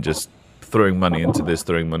point in just throwing money into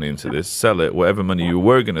this. Sell it. Whatever money you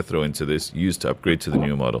were going to throw into this, use to upgrade to the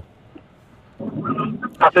new model.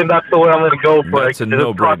 I think that's the way I'm going to go for That's it. a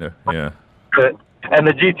no-brainer, yeah. And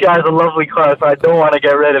the GTI is a lovely car, so I don't want to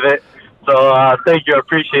get rid of it. So thank you. I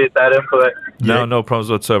appreciate that input. No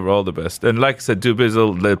problems whatsoever. All the best. And like I said,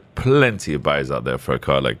 Dubizzle, there are plenty of buys out there for a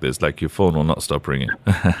car like this. Like, your phone will not stop ringing.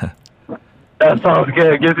 That sounds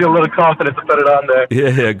good. It gives you a little confidence to put it on there.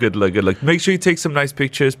 Yeah, good luck. Make sure you take some nice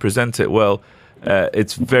pictures, present it well.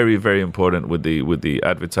 It's very, very important with the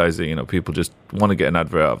advertising. You know, people just want to get an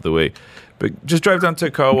advert out of the way. But just drive down to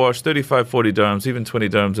a car wash, 35, 40 dirhams, even 20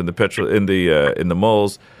 dirhams in the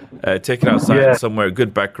malls. Take it outside somewhere,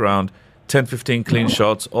 good background, 10, 15 clean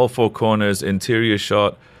shots, all four corners, interior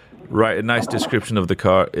shot, write a nice description of the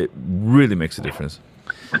car. It really makes a difference.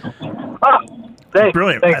 Thanks.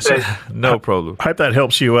 Brilliant. Thanks, Dave. No problem. Hope that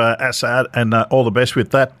helps you, Assad, and all the best with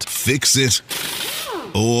that. Fix it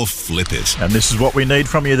or flip it. And this is what we need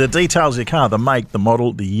from you: the details of your car, the make, the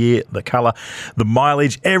model, the year, the colour, the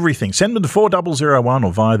mileage, everything. Send them to 4001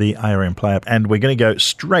 or via the ARN Play app. And we're going to go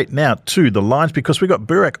straight now to the lines because we've got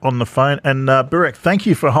Burek on the phone. And Burek, thank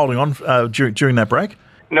you for holding on during that break.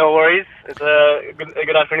 No worries. It's a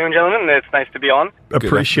good afternoon, gentlemen. It's nice to be on.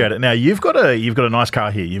 Appreciate it. Now, you've got a nice car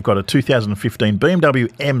here. You've got a 2015 BMW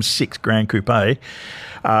M6 Grand Coupe.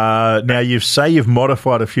 Now, you've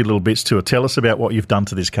modified a few little bits to it. Tell us about what you've done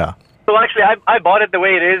to this car. So actually, I bought it the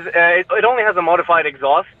way it is. It only has a modified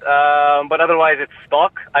exhaust, but otherwise it's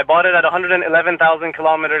stock. I bought it at 111,000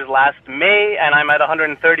 kilometers last May, and I'm at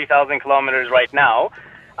 130,000 kilometers right now.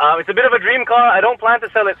 It's a bit of a dream car. I don't plan to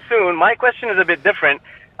sell it soon. My question is a bit different.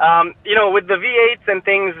 With the V8s and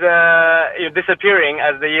things disappearing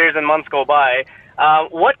as the years and months go by,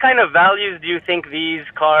 what kind of values do you think these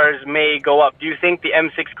cars may go up? Do you think the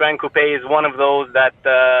M6 Grand Coupe is one of those that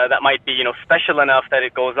might be special enough that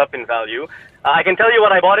it goes up in value? I can tell you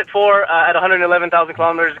what I bought it for at 111,000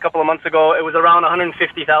 kilometers a couple of months ago. It was around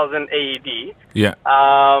 150,000 AED. Yeah.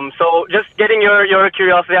 So just getting your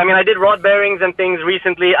curiosity. I mean, I did rod bearings and things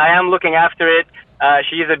recently. I am looking after it.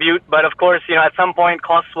 She is a beaut, but of course, at some point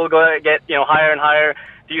costs will get higher and higher.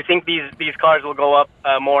 Do you think these cars will go up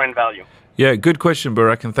more in value? Yeah, good question,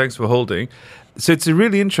 Burek, and thanks for holding. So it's a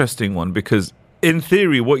really interesting one because, in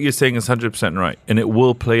theory, what you're saying is 100% right, and it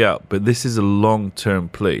will play out. But this is a long-term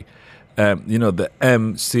play. The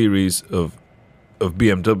M series of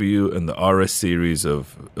BMW and the RS series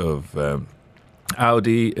of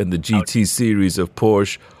Audi and the GT series of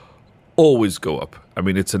Porsche always go up. I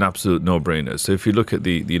mean, it's an absolute no-brainer. So if you look at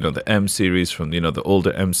the M series from the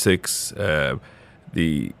older M6,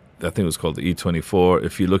 I think it was called the E24.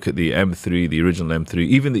 If you look at the M3, the original M3,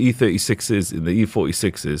 even the E36s and the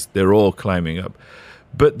E46s, they're all climbing up.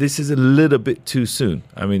 But this is a little bit too soon.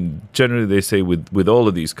 I mean, generally they say with all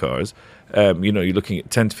of these cars, you're looking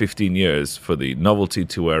at 10 to 15 years for the novelty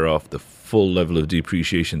to wear off, the full level of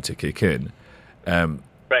depreciation to kick in.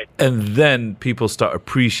 Right. And then people start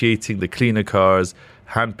appreciating the cleaner cars,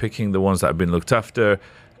 handpicking the ones that have been looked after,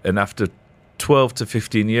 and after 12 to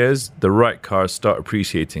 15 years, the right cars start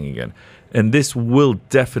appreciating again. And this will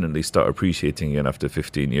definitely start appreciating again after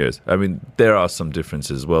 15 years. I mean, there are some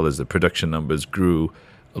differences as well, as the production numbers grew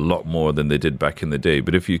a lot more than they did back in the day.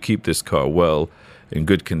 But if you keep this car well, in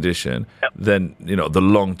good condition, then, the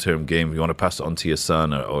long-term game, if you want to pass it on to your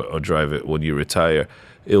son or drive it when you retire,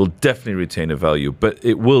 it will definitely retain a value. But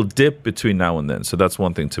it will dip between now and then. So that's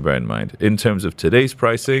one thing to bear in mind. In terms of today's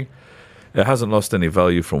pricing, It hasn't lost any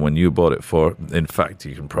value from when you bought it for. In fact,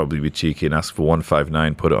 you can probably be cheeky and ask for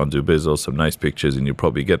 159, put it on Dubizzle, some nice pictures, and you'll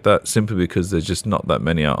probably get that, simply because there's just not that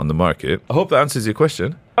many out on the market. I hope that answers your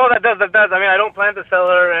question. Oh, that does. I mean, I don't plan to sell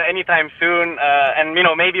her anytime soon. And,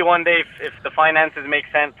 maybe one day, if the finances make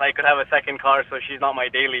sense, I could have a second car so she's not my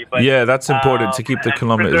daily. But yeah, that's important to keep the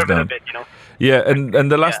kilometers down. Bit, Yeah, and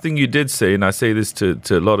the last thing you did say, and I say this to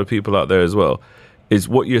a lot of people out there as well, is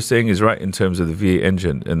what you're saying is right in terms of the V8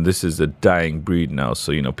 engine, and this is a dying breed now.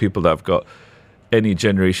 So, people that have got any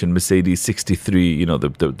generation Mercedes 63,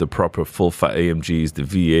 the proper full-fat AMGs, the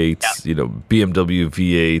V8s, BMW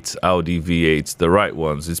V8s, Audi V8s, the right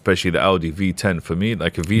ones, especially the Audi V10 for me,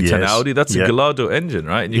 like a V10 Audi, that's a Gallardo engine,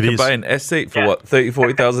 right? And you can buy an S8 for what, 30,000,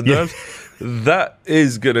 40,000 dirhams? That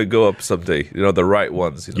is going to go up someday, the right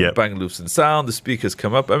ones, Bang & Olufsen sound, the speakers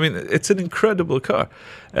come up. I mean, it's an incredible car.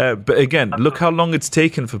 But again, look how long it's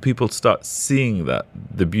taken for people to start seeing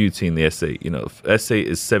the beauty in the S8. S8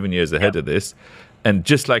 is 7 years ahead of this. And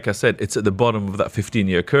just like I said, it's at the bottom of that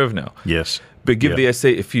 15-year curve now. Yes. But give the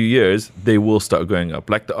S8 a few years, they will start going up.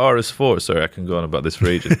 Like the RS4. Sorry, I can go on about this for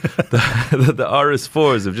ages. the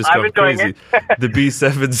RS4s have just gone crazy. The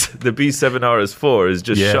B7 RS4 has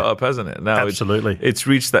just shot up, hasn't it? Now absolutely. It's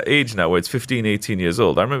reached that age now where it's 15, 18 years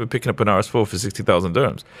old. I remember picking up an RS4 for 60,000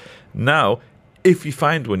 dirhams. Now, if you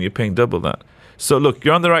find one, you're paying double that. So look,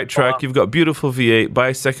 you're on the right track. You've got a beautiful V8. Buy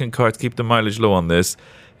a second car to keep the mileage low on this.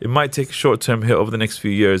 It might take a short-term hit over the next few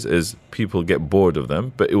years as people get bored of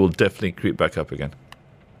them, but it will definitely creep back up again.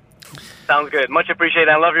 Sounds good. Much appreciated.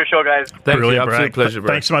 I love your show, guys. Thank you. Absolute pleasure, bro.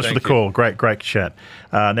 Thanks so much for the call. Great chat.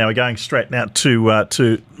 Now we're going straight now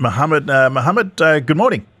to Mohammed. Mohammed, good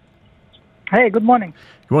morning. Hey, good morning.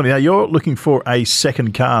 Good morning. Now, you're looking for a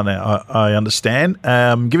second car now, I understand.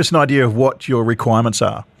 Give us an idea of what your requirements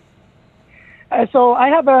are. So I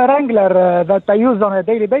have a Wrangler that I use on a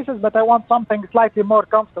daily basis, but I want something slightly more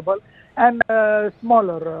comfortable and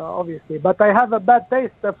smaller, obviously. But I have a bad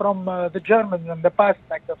taste from the Germans in the past,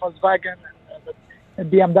 like the Volkswagen and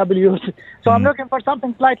the BMWs. So I'm looking for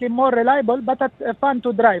something slightly more reliable, but fun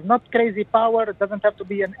to drive. Not crazy power. It doesn't have to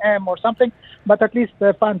be an M or something, but at least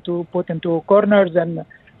fun to put into corners, and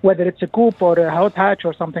whether it's a coupe or a hot hatch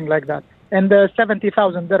or something like that. In the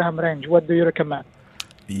 70,000 dirham range, what do you recommend?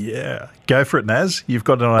 Yeah, go for it, Naz. You've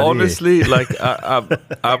got an idea. Honestly,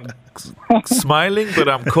 I'm smiling, but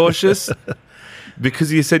I'm cautious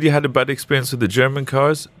because you said you had a bad experience with the German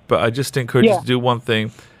cars. But I just encourage you to do one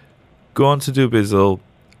thing: go on to Dubizzle,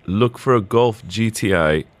 look for a Golf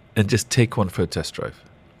GTI, and just take one for a test drive.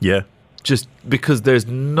 Yeah, just because there's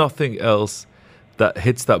nothing else that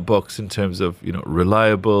hits that box in terms of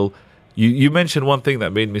reliable. You mentioned one thing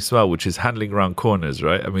that made me smile, which is handling around corners,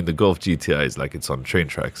 right? I mean, the Golf GTI is like it's on train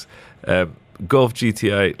tracks. Golf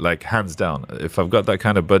GTI, like hands down. If I've got that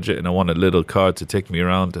kind of budget and I want a little car to take me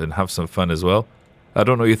around and have some fun as well, I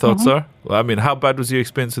don't know what your thoughts are. Well, I mean, how bad was your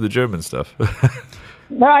experience with the German stuff?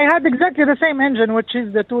 No, I had exactly the same engine, which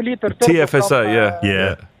is the 2-liter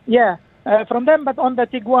TFSI. Yeah. From them, but on the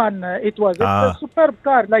Tiguan, it's a superb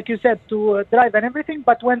car, like you said, to drive and everything.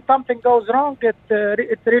 But when something goes wrong,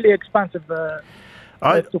 it's really expensive to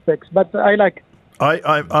fix. But I like it.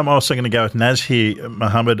 I'm also going to go with Naz here,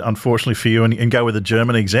 Mohammed, unfortunately for you, and go with a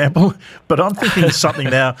German example. But I'm thinking of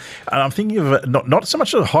something now, and I'm thinking of not so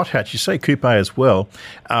much of the hot hatch, you say coupe as well,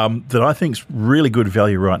 that I think is really good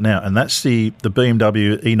value right now, and that's the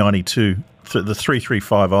BMW E92. The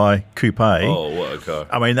 335i coupe. Oh, what a car!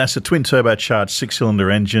 I mean, that's a twin turbocharged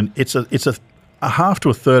 6-cylinder engine. It's a half to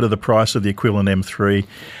a third of the price of the equivalent M3,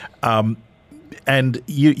 and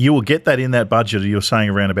you will get that in that budget. You're saying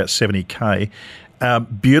around about 70k.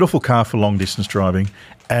 Beautiful car for long distance driving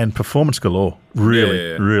and performance galore.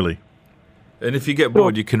 Really. And if you get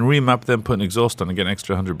bored, you can remap them, put an exhaust on, and get an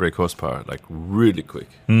extra 100 brake horsepower, like really quick.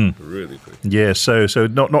 Really quick. Yeah, so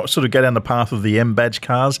not sort of go down the path of the M badge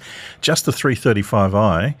cars. Just the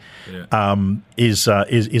 335i is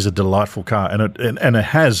a delightful car, and it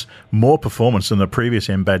has more performance than the previous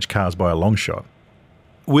M badge cars by a long shot.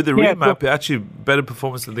 With the remap, actually better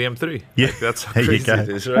performance than the M3. Yeah, like, that's how crazy it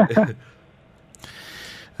is, right?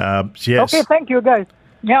 Yes. Okay, thank you, guys.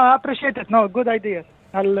 Yeah, I appreciate it. No, good idea.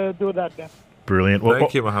 I'll do that then. Brilliant. Well,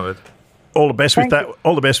 thank you, Mohammed. All the best with that.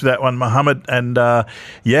 All the best with that one, Mohammed. And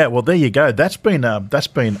well, there you go. That's been a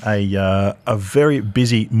very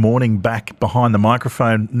busy morning back behind the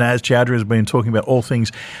microphone. Naz Chowdhury has been talking about all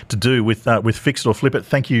things to do with Fix It or Flip It.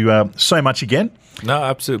 Thank you so much again. No,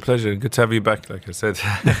 absolute pleasure. Good to have you back, like I said.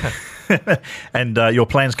 And your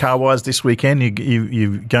plans car-wise this weekend?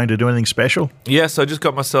 You going to do anything special? Yes, I just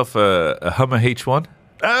got myself a Hummer H1.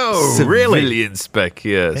 Oh, really? Civilian spec,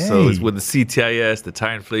 yeah. Hey. So it's with the CTIS, the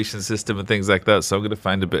tire inflation system, and things like that. So I'm going to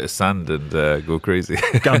find a bit of sand and go crazy.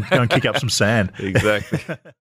 Go and kick up some sand. Exactly.